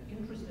 And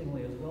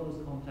interestingly, as well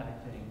as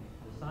contacting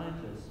the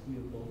scientists,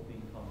 we have both been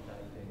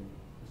contacting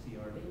the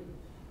CRD.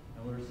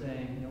 And we're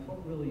saying,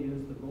 what really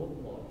is the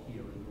roadblock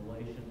here in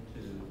relation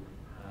to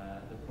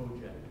the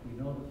project? We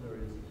know that there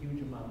is a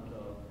huge amount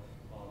of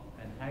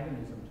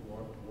antagonism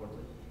towards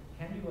it.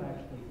 Can you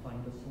actually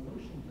find a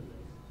solution to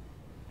this?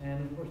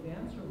 And of course, the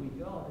answer we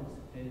got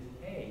is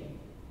A,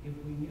 if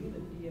we knew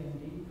that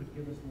DND could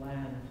give us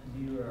land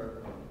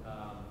nearer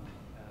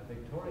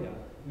Victoria,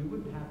 we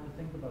wouldn't have to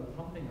think about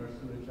pumping our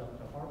sewage up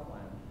to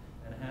Heartland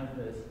and have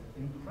this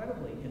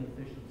incredibly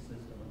inefficient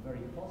system, a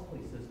very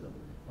costly system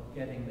of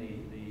getting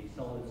the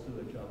solid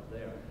sewage up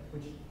there,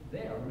 which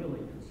they are really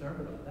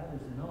concerned about. That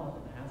is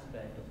not an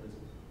aspect of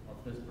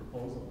this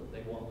proposal that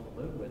they want to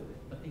live with,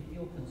 but they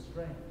feel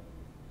constrained.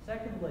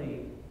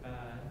 Secondly,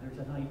 there's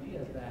an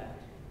idea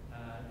that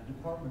the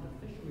Department of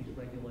Fisheries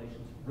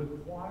regulations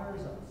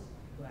requires us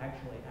to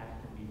actually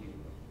act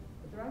immediately.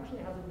 But there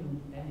actually hasn't been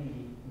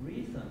any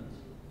recent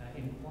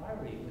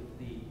inquiry with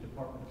the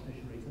Department of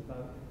Fisheries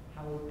about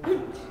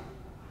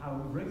how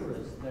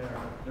rigorous their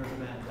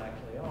demands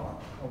actually are,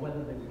 or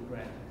whether they would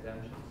grant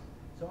exemptions.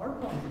 So our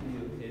point of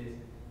view is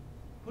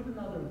put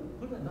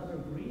another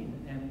Green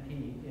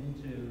MP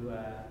into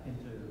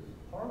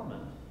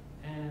Parliament,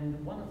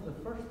 and one of the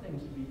first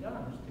things to be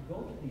done is to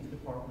go to these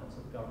departments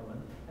of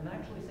government and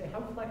actually say,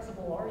 how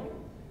flexible are you?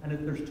 And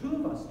if there's two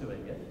of us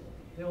doing it,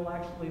 they will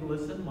actually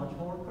listen much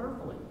more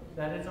carefully.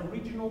 That it's a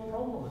regional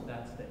problem at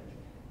that stage.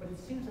 But it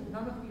seems that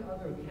none of the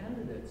other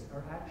candidates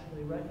are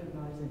actually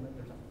recognizing that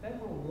there's a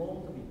federal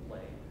role to be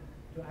played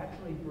to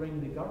actually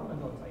bring the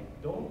government on side.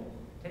 Don't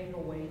take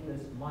away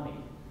this money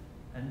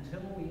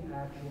until we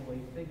actually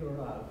figure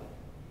out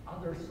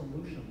other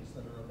solutions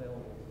that are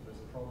available to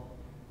this problem.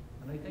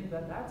 And I think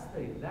that's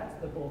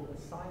both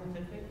the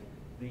scientific,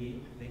 the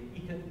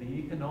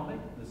economic,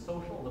 the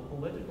social, the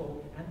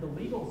political, and the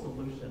legal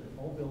solution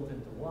all built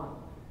into one,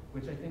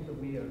 which I think that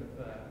we have,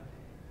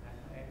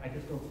 I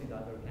just don't see the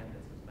other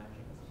candidates as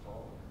matching us at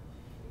all.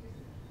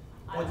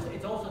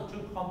 It's also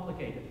too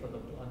complicated for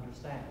them to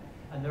understand,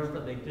 and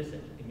therefore they diss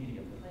it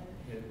immediately.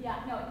 Yeah,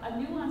 no, a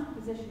nuanced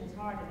position is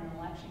hard in an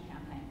election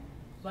campaign,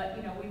 but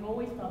we've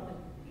always felt that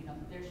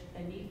there's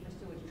a need for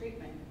sewage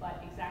treatment,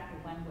 but exactly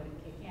when would it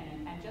kick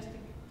in? And just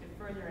to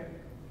further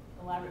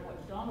elaborate what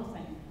Don was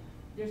saying,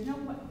 there's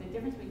the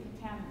difference between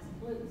contaminants and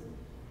pollutants.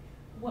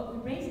 What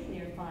we basically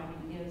are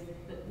finding is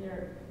that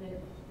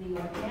the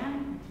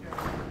organic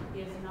material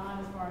is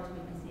not, as far as we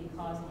can see,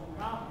 causing the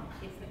problem.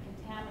 It's the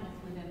contaminants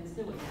within the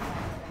sewage,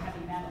 the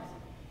heavy metals.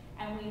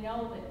 And we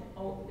know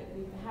that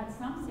we've had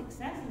some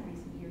success in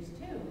recent years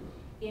too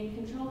in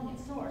controlling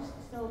its source.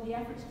 So the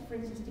efforts, for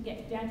instance, to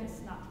get dentists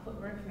not to put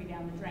mercury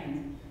down the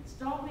drains,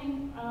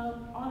 stopping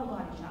auto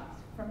body shops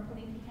from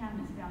putting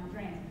contaminants down the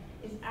drains,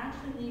 is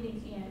actually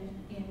leading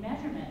in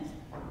measurements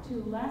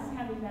to less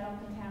heavy metal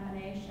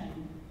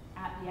contamination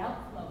at the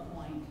outflow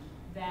point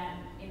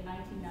than in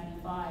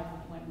 1995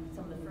 when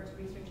some of the first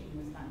researching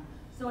was done.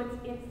 So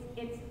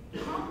it's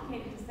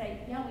complicated to say,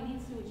 yeah, we need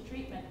sewage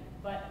treatment,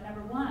 but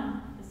number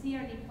one, the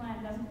CRD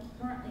plan doesn't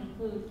currently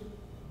include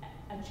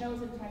a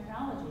chosen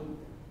technology,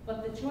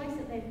 but the choice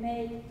that they've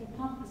made to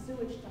pump the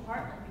sewage to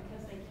Heartland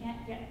because they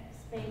can't get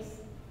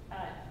space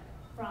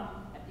from,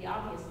 the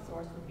obvious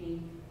source would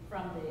be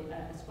from the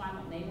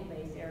Esquimalt Naval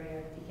Base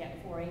area to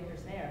get 4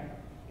 acres there.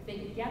 If they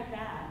could get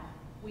that,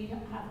 we'd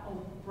have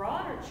a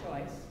broader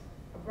choice,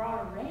 a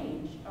broader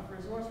range of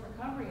resource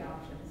recovery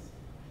options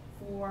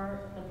for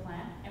the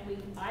plant, and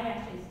I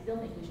actually still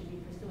think we should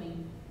be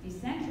pursuing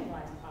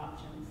decentralized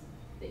options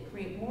that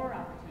create more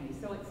opportunities.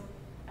 So it's,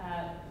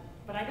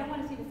 but I don't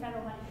want to see the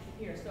federal money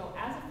disappear. So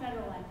as a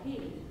federal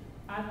MP,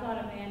 I've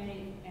got a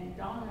mandate, and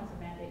Don has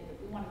a mandate,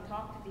 that we want to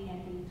talk to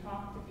DND,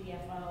 talk to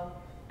DFO,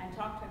 and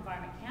talk to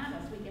Environment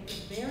Canada so we get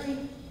the very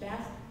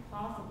best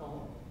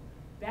possible,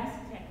 best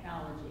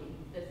technology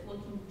that's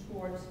looking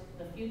towards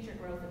the future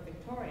growth of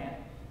Victoria,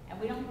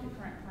 and we don't think the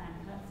current plan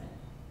cuts it.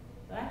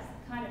 So that's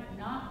kind of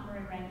not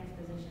Murray Rankin's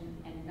position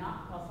and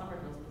not Paul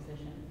Somerville's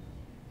position.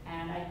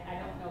 And I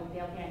don't know,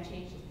 Dale Gann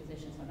changed his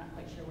position, so I'm not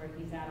quite sure where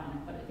he's at on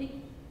it. But I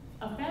think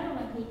a federal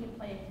MP can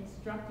play a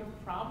constructive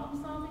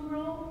problem-solving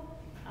role,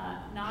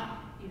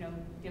 not,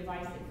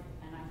 divisive.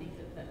 And I think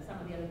that some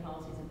of the other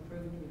policies have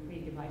proven to be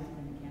pretty divisive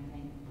in the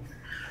campaign.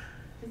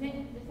 Is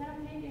that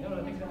okay? No,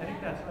 I think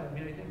that's right. I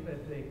mean, I think that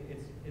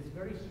it's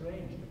very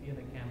strange to be in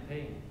a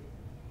campaign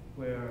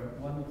where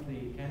one of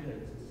the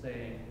candidates is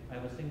saying, I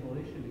have a single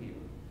issue here.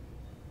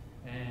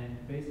 And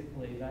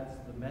basically that's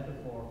the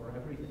metaphor for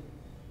everything.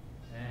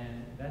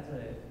 And that's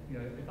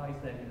if I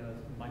said,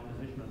 my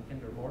position on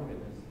Kinder Morgan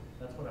is,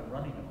 that's what I'm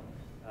running on,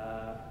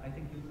 I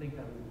think you'd think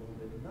I was a little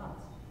bit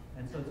nuts.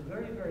 And so it's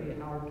very, very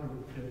hard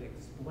to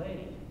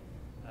explain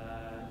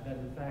that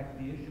in fact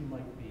the issue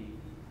might be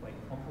quite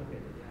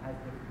complicated. It has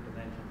different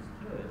dimensions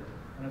to it.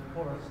 And of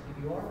course, if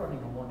you are running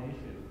on one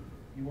issue,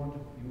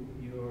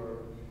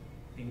 you're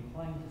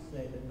inclined to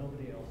say that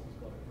nobody else has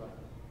got it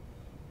right.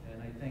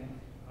 And I think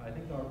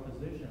our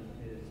position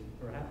is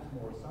perhaps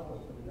more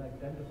subtle, but it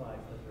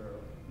identifies that there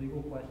are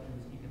legal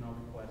questions,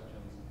 economic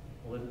questions,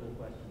 political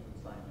questions, and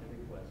scientific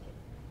questions.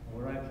 And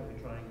we're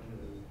actually trying to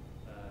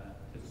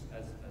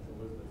as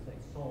Elizabeth said,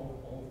 solve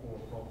all four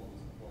problems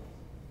at once.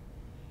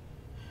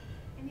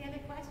 Any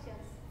other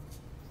questions? Just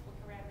look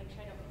around, make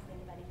sure I don't miss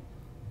anybody.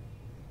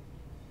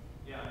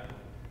 Yeah.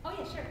 Oh,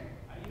 yeah, sure.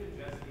 How do you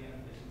address the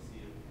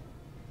inefficiency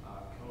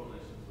of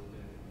coalitions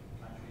within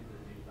countries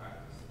that do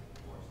practice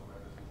proportional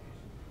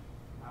representation?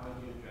 How would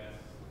you address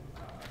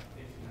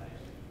fixing that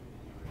issue that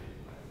you were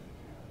raising in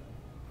Canada?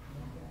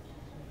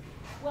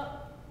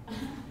 Well,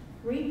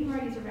 Green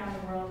parties around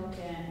the world have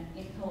been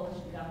in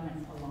coalition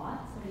governments a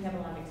lot, so we have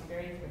a lot of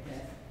experience with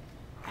this.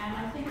 And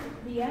I think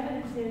the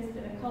evidence is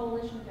that a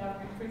coalition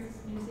government, for instance,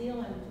 New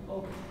Zealand,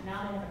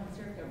 now they have a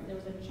conservative government. There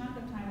was a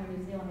chunk of time where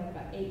New Zealand had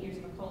about 8 years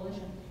of a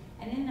coalition.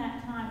 And in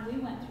that time, we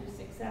went through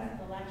successive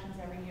elections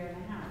every year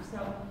and a half.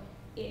 So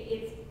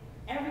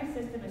every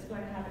system is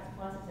going to have its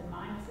pluses and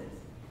minuses.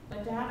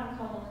 But to have a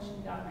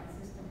coalition government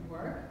system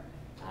work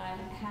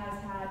has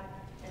had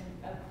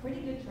a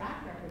pretty good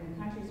track record in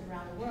countries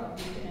around the world.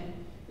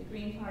 The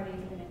Green Party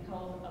has been in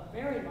a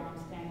very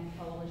long-standing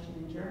coalition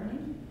in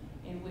Germany,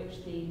 in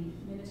which the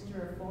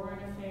Minister of Foreign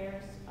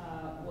Affairs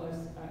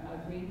was a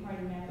Green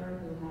Party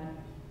member who had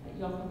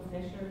Joachim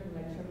Fischer, who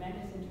had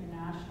tremendous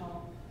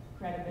international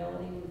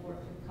credibility. We've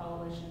worked with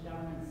coalition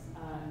governments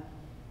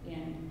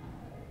in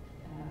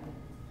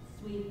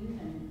Sweden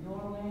and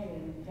Norway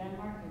and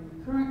Denmark,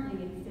 and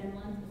currently in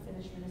Finland, the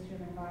Finnish Minister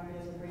of Environment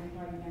is a Green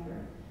Party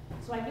member.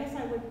 So I guess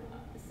I would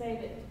say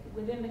that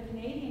within the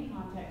Canadian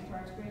context,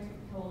 our experience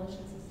with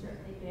coalitions has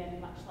certainly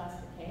been much less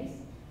the case.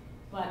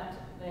 But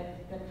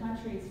the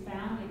country's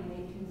founding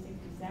in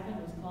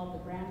 1867 was called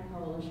the Grand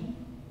Coalition,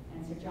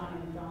 and Sir John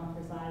Macdonald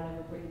presided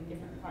over bringing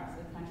different parts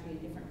of the country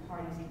and different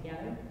parties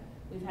together.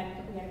 We had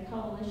a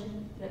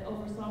coalition that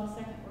oversaw the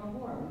Second World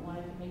War. We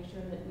wanted to make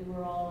sure that we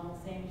were all on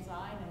the same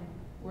side and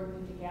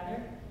working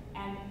together.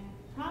 And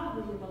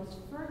probably the most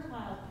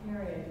fertile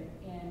period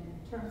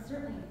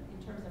certainly in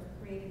terms of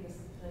creating the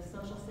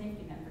social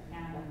safety net for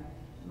Canada,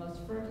 the most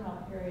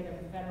fertile period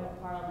of the federal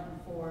parliament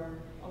for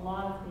a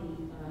lot of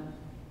the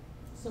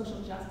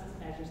social justice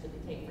measures that we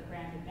take for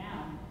granted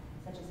now,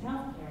 such as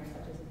health care,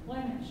 such as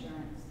employment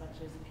insurance, such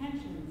as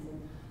pensions,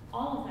 and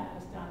all of that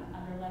was done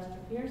under Lester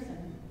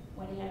Pearson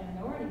when he had a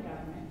minority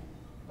government.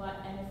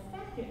 But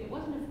it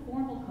wasn't a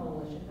formal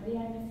coalition, but he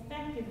had an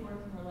effective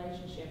working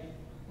relationship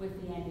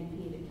with the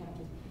NDP that kept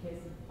his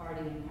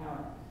party in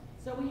power.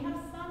 So we have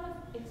some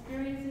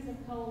experiences of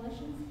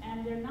coalitions,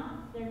 and they're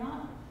not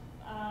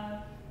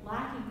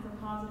lacking for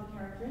positive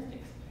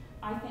characteristics.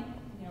 I think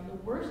the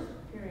worst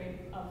period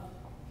of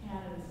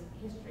Canada's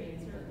history, and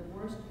certainly the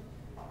worst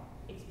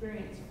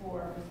experience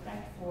for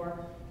respect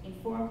for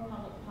informed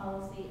public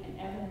policy and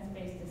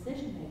evidence-based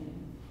decision-making,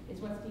 is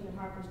what Stephen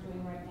Harper's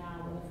doing right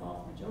now with a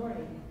false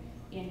majority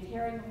in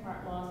tearing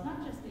apart laws,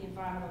 not just the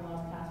environmental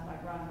laws passed by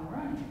Brian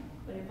Mulroney,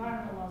 but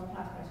environmental laws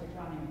passed by Sir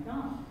John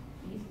Macdonald.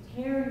 He's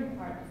tearing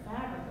apart the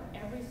fabric of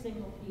every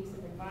single piece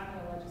of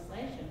environmental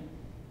legislation.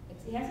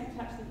 He hasn't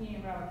touched the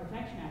Canadian Railroad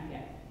Protection Act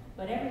yet,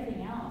 but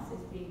everything else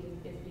is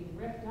being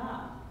ripped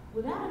up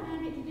without a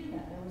mandate to do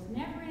that. There was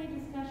never any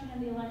discussion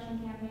in the election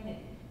campaign.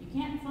 You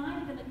can't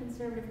find it in the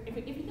Conservative,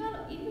 if you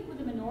got, even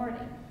with a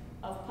minority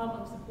of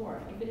public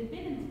support, if it had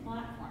been in his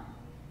platform,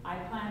 I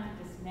plan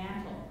to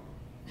dismantle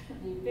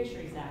the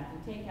Fisheries Act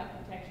and take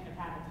out protection of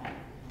habitat.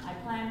 I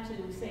plan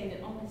to say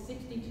that only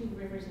 62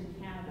 rivers in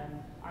Canada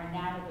are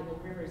navigable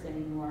rivers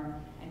anymore,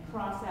 and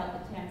cross out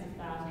the tens of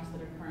thousands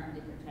that are currently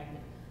protected.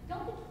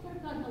 Don't think you could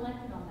have gotten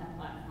elected on that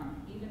platform,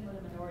 even with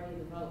a minority of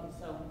the vote.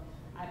 So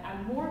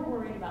I'm more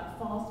worried about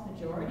false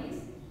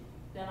majorities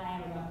than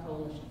I am about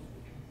coalitions.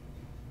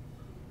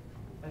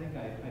 I think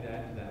I'd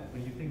add to that.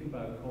 When you think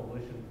about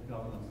coalition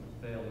governments that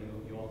fail,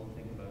 you also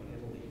think about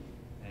Italy.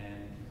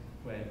 And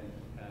when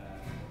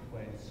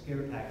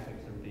scare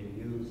tactics are being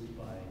used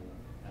by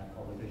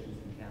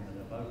politicians in Canada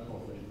about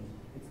coalitions,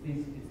 it's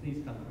these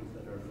countries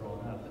that are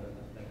drawn out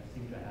that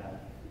seem to have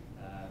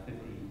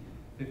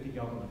 50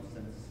 governments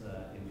since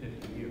in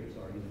 50 years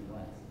or even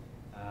less.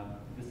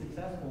 The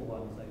successful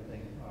ones, I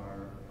think,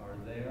 are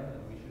there,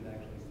 and we should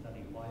actually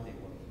study why they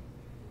work.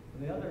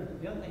 The other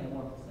thing I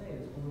want to say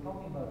is when we're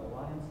talking about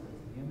alliances,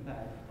 the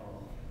impact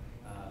of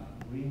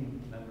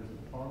Green members of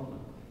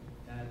Parliament,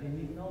 they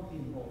need not be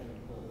involved in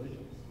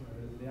coalitions.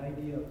 the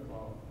idea of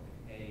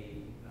a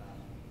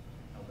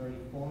very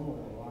formal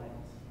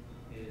alliance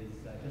is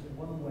just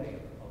one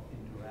way of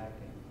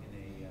interacting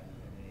in a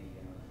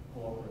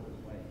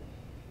cooperative way.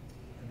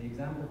 And the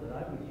example that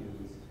I would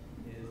use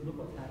is look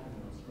what's happened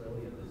in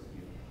Australia this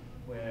year,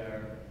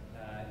 where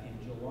in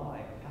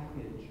July a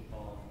package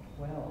of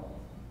 12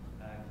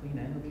 clean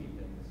energy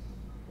bills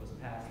was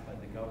passed by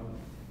the government,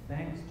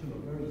 thanks to a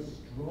very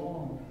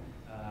strong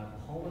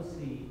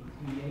policy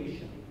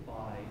creation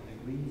by the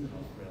Greens in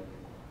Australia.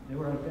 They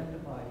were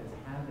identified as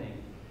having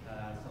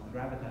some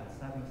gravitas,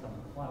 having some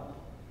clout,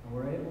 and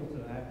were able to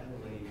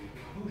actually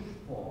push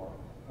for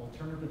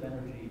alternative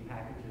energy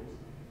packages,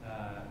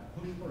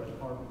 push for a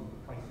carbon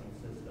pricing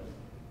system,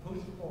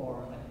 push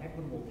for an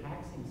equitable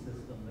taxing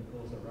system that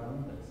goes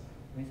around this.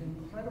 I mean, it's an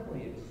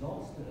incredibly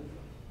exhaustive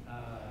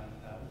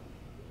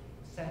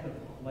set of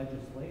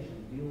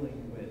legislation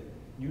dealing with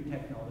new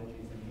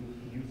technologies and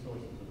new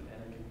sources of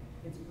energy.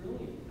 It's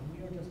brilliant, and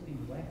we are just being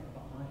left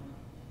behind.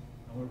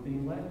 And we're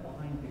being left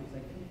behind because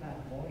I think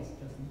that voice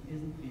just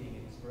isn't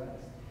being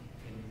expressed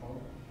in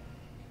Parliament.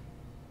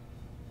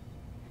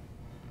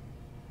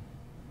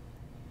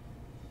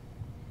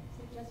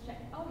 So just check.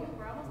 Oh yeah,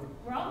 we're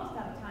almost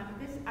out of time. But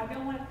this, I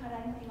don't want to cut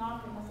anything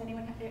off unless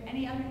anyone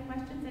any other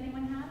questions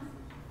anyone has.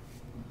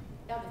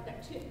 Oh, we've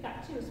got two.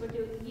 So we'll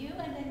do you,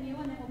 and then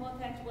we'll both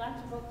we'll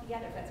actually vote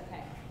together. If that's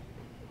okay.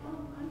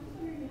 I'm just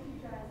wondering if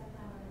you guys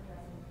plan on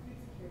addressing food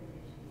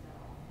security issues at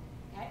all.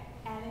 Okay.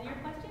 And then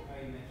your question?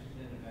 You mentioned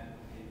an event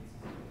in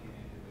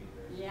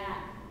Vancouver.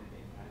 Yeah.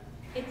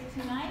 It's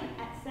tonight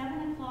at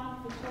 7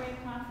 o'clock, Victoria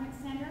Conference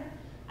Center.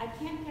 I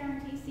can't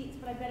guarantee seats,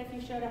 but I bet if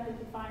you showed up, we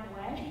could find a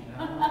way.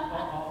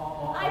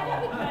 I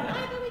bet we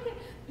could.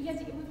 Because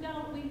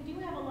we do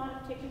have a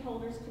lot of ticket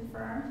holders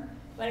confirmed,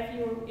 but if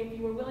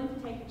you were willing to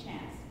take a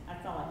chance,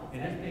 that's all I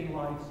can say. It is being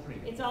live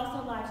streamed. It's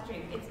also live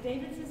streamed. It's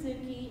David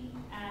Suzuki,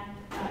 and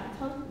it's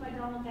hosted by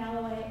Donald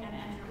Galloway and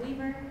Andrew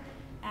Weaver,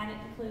 and it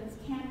includes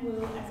Ken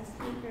Wu as a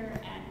speaker,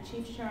 and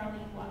Chief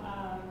Charlie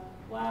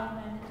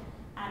Wildman,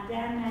 and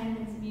Dan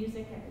Mangan's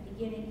music at the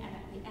beginning and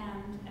at the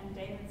end, and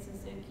David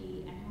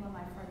Suzuki, and who am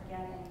I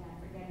forgetting? I'm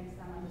forgetting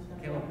someone who's going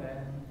to Caleb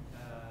Ben.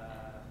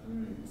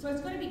 So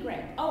it's going to be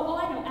great. Oh,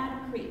 I know,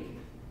 Adam Creek,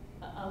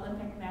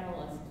 Olympic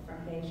medalist from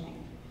Beijing.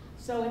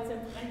 So it's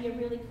going to be a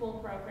really cool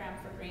program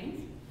for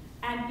Greens.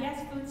 And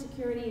yes, food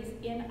security is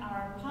in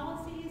our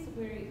policies.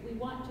 We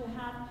want to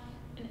have,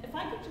 and if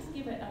I could just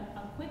give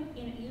a quick,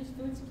 use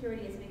food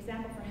security as an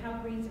example for how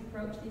Greens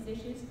approach these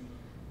issues.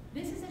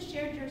 This is a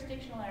shared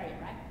jurisdictional area,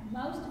 right?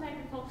 Most of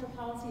agricultural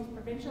policy is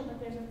provincial, but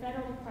there's a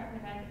federal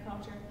Department of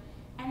Agriculture.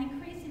 And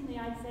increasingly,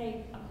 I'd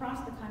say,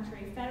 across the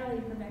country, federally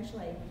and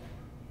provincially,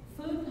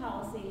 food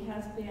policy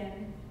has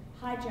been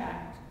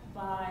hijacked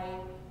by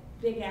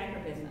big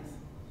agribusiness.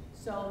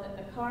 So that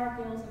the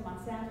Cargills and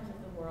Monsantos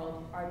of the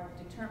world are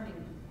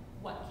determining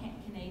what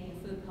Canadian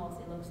food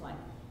policy looks like,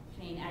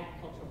 Canadian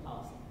agricultural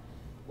policy.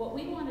 What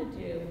we want to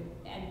do,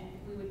 and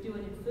we would do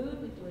it in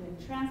food, we do it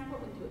in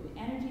transport, we do it in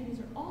energy, these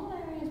are all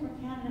areas where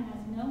Canada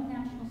has no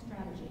national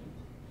strategy,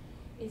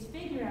 is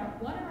figure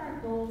out what are our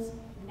goals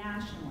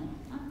nationally,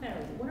 not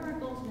federally, what are our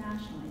goals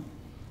nationally,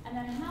 and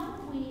then how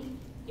do we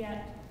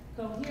get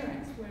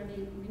coherence where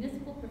the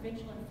municipal,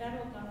 provincial, and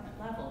federal government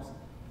levels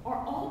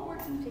are all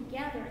working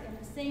together in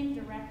the same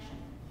direction.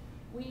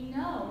 We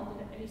know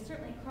that, I mean,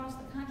 certainly across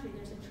the country,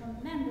 there's a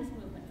tremendous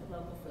movement for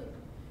local food.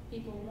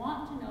 People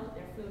want to know that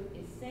their food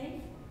is safe.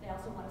 They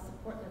also want to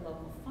support their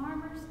local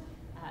farmers.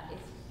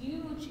 It's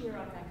huge here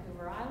on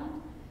Vancouver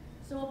Island.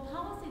 So a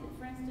policy that,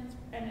 for instance,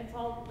 and it's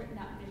all written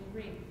out in Vision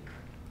Green,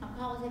 a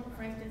policy that,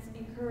 for instance,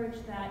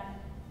 encouraged that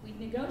we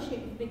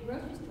negotiate with big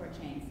grocery store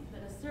chains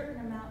that a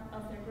certain amount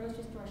of their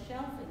grocery store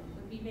shelving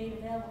would be made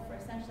available for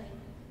essentially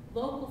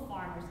local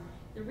farmers.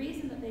 The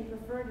reason that they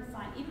prefer to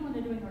sign, even when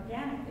they're doing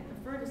organic, they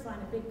prefer to sign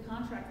a big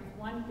contract with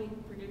one big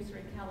producer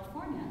in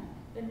California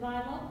than buy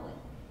locally.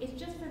 It's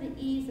just for the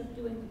ease of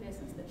doing the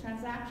business, the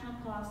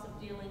transactional costs of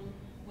dealing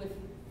with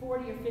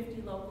 40 or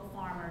 50 local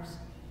farmers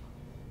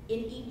in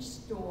each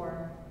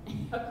store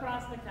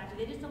across the country.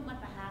 They just don't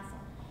want the hassle.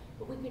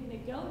 But we could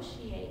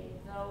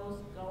negotiate those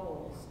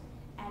goals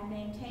and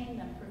maintain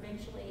them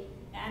provincially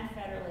and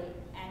federally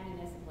and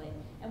municipally.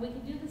 And we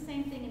could do the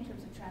same thing in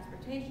terms of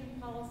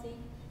transportation policy,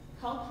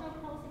 cultural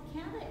policy.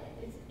 Canada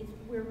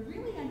we're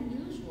really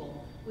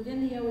unusual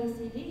within the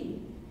OECD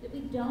that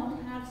we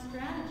don't have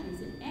strategies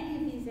in any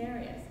of these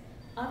areas.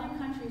 Other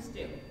countries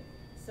do.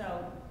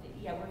 So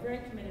yeah, we're very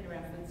committed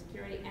around food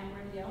security, and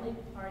we're the only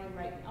party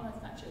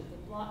that's not true, the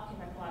Bloc came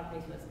out Bloc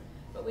agrees with us,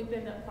 but we've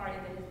been the party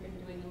that has been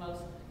doing the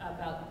most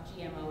about the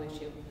GMO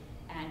issue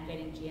and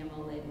getting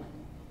GMO labeling.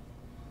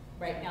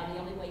 Right now, the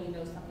only way you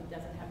know something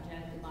doesn't have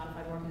genetically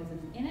modified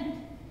organisms in it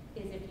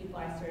is if you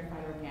buy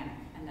certified organic,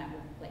 and that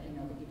will let you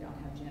know that you don't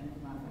have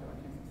genetically modified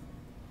organisms.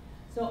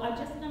 So I'm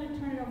just going to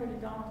turn it over to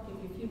Donald to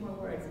give you a few more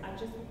words. I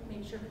just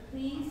make sure,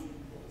 please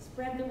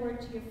spread the word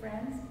to your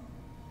friends,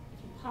 if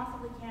you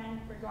possibly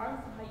can,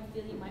 regardless of how you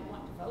feel you might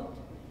want to vote.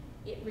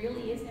 It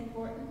really is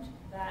important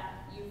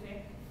that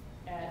UVic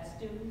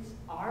students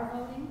are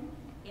voting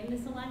in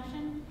this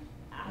election.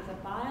 as a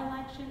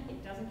by-election,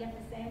 it doesn't get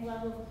the same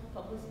level of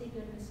publicity,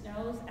 goodness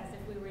knows, as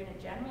if we were in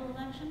a general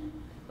election,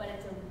 but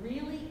it's a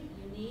really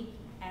unique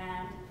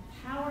and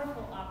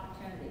powerful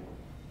opportunity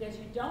because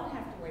you don't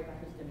have to worry about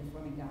who's going to be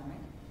forming government.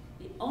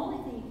 The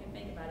only thing you can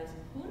think about is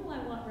who do I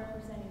want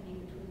representing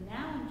me between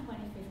now and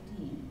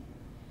 2015?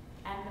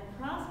 And the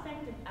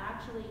prospect of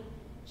actually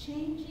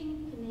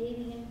changing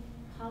Canadian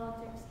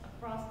politics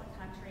across the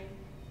country,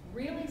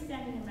 really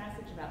sending a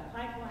message about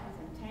pipelines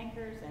and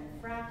tankers and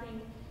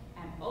fracking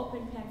and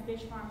open pen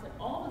fish farms and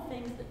all the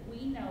things that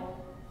we know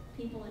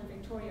people in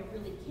Victoria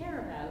really care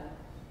about,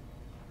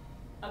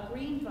 a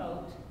Green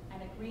vote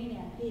and a Green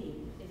MP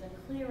is a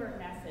clearer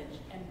message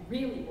and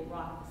really will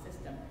rock the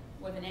system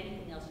more than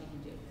anything else you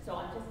can do. So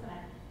I'm just going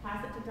to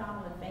pass it to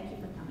Donald and thank you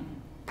for coming.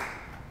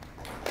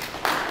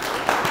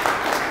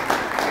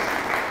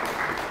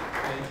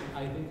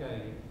 I think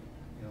I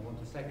want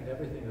to second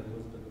everything that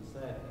Elizabeth has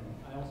said, and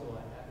I also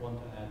want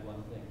to add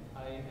one thing.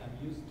 I am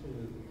used to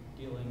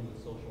dealing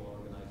with social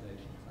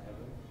organizations. I have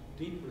a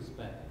deep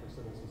respect for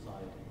civil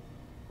society,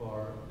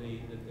 for the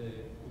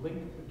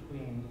link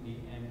between the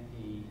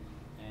MP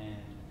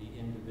and the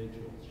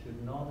individuals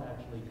should not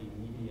actually be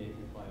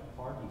mediated by a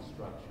party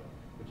structure,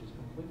 which is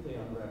completely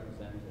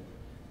unrepresented,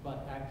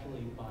 but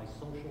actually by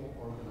social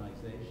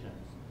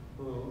organizations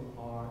who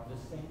are the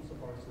saints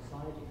of our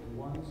society, the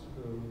ones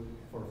who,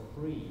 for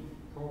free,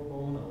 pro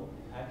bono,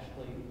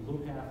 actually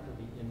look after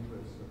the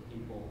interests of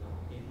people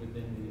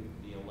within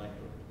the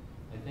electorate.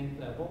 I think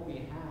that what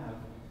we have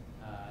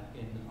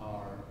in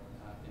our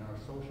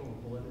social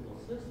and political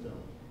system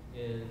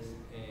is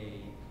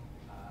a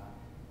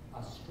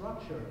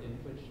structure in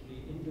which the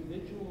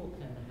individual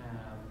can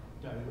have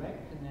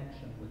direct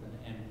connection with an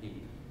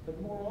MP,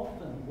 but more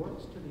often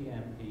works to the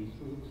MP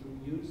through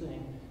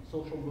using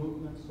social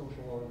movements,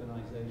 social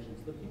organizations,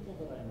 the people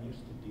that I'm used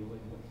to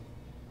dealing with.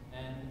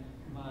 And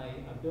my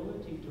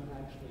ability to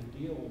actually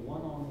deal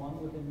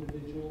one-on-one with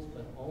individuals,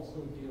 but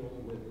also deal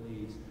with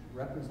these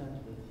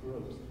representative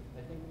groups,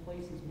 I think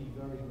places me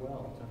very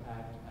well to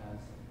act as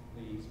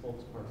the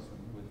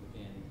spokesperson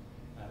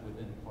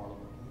within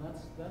Parliament. And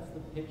that's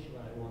the pitch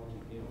that I want to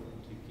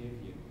give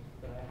you.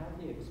 That I have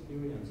the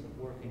experience of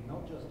working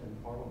not just in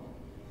Parliament,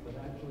 but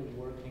actually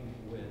working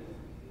with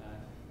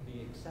the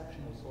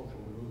exceptional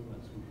social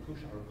movements who push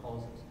our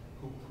causes,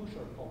 who push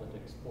our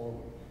politics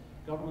forward.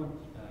 Government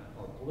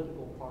or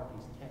political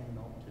parties tend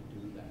not to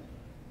do that.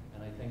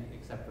 And I think,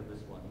 except for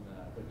this one,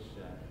 which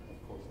of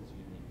course is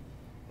unique.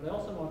 But I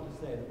also want to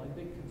say that my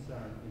big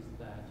concern is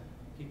that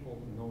people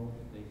know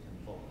that they can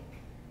vote.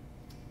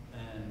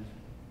 And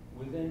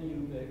within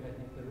UVic, I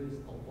think there is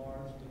a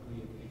large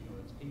degree of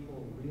ignorance.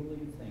 People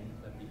really think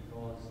that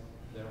because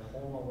their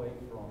home away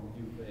from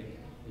UVic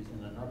is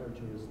in another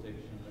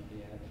jurisdiction that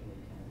they actually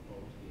can't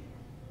vote here.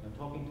 Now,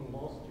 talking to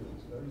law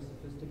students, very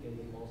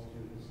sophisticated law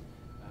students,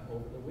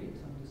 over the weeks,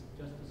 I'm just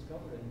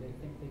discovering they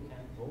think they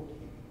can't vote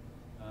here.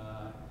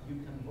 You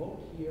can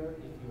vote here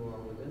if you are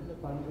within the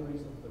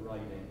boundaries of the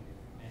riding,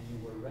 and you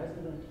were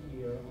resident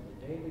here on the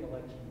day the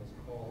election was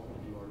called,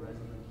 and you are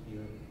resident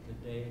here the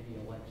day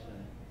the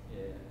election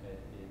is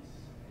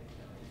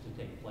to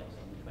take place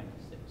on the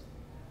 26th.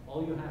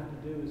 All you have to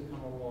do is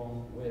come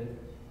along with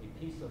a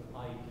piece of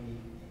ID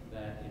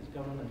that is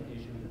government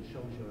issued and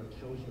shows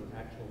your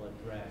actual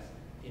address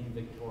in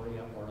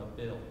Victoria, or a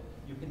bill.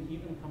 You can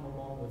even come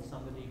along with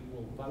somebody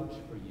who will vouch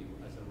for you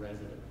as a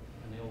resident,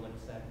 and they'll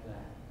accept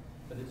that.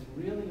 But it's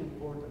really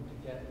important to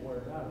get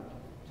word out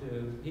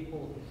to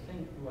people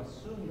who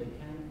assume they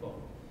can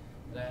vote,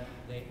 that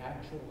they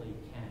actually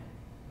can.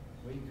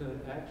 We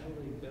could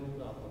actually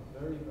build up a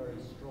very, very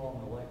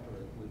strong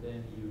electorate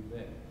within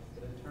UVic.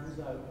 But it turns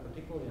out,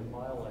 particularly in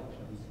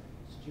by-elections,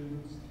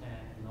 students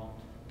tend not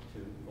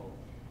to vote.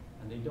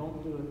 And they don't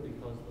do it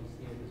because they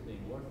see it as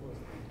being worthless.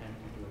 They tend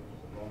to do it for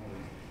the wrong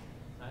reason.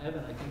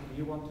 Evan, I think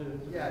you want to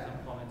make some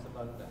comments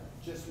about that.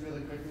 Just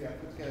really quickly, I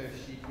put together a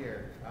sheet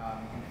here,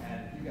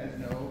 and you guys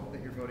know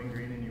that you're voting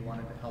green and you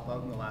wanted to help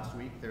out in the last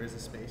week. There is a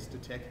space to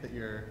tick that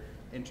you're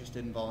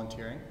interested in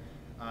volunteering.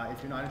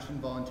 If you're not interested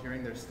in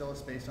volunteering, there's still a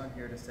space on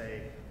here to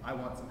say, I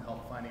want some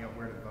help finding out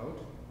where to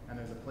vote, and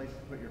there's a place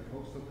to put your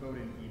postal code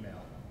and email.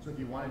 So if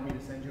you wanted me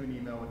to send you an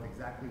email with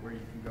exactly where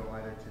you can go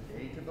either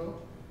today to vote,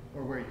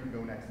 or where you can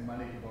go next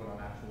Monday to vote on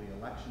actually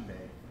election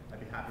day, I'd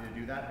be happy to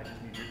do that. I just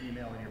need your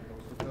email and your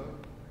postal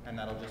code, and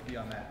that'll just be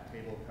on that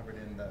table covered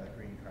in the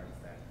green cards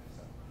there.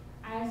 So.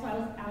 I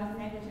was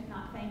negligent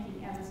not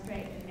thanking Evan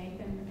Strait and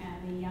Nathan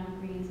and the Young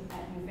Greens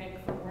at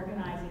UVic for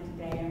organizing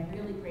today. I'm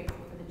really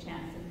grateful for the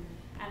chance,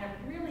 and I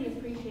really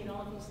appreciate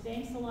all of you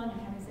staying so long and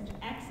having such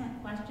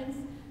excellent questions.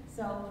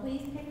 So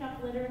please pick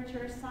up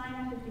literature, sign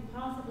up if you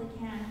possibly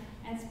can,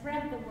 and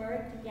spread the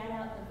word to get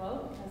out the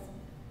vote, because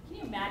can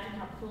you imagine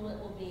how cool it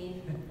will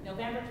be?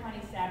 November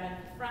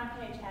 27th, front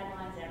page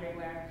headlines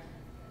everywhere.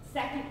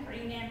 Second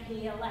Green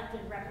MP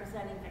elected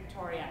representing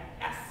Victoria.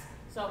 Yes!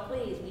 So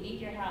please, we need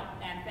your help,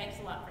 and thanks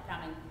a lot for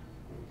coming.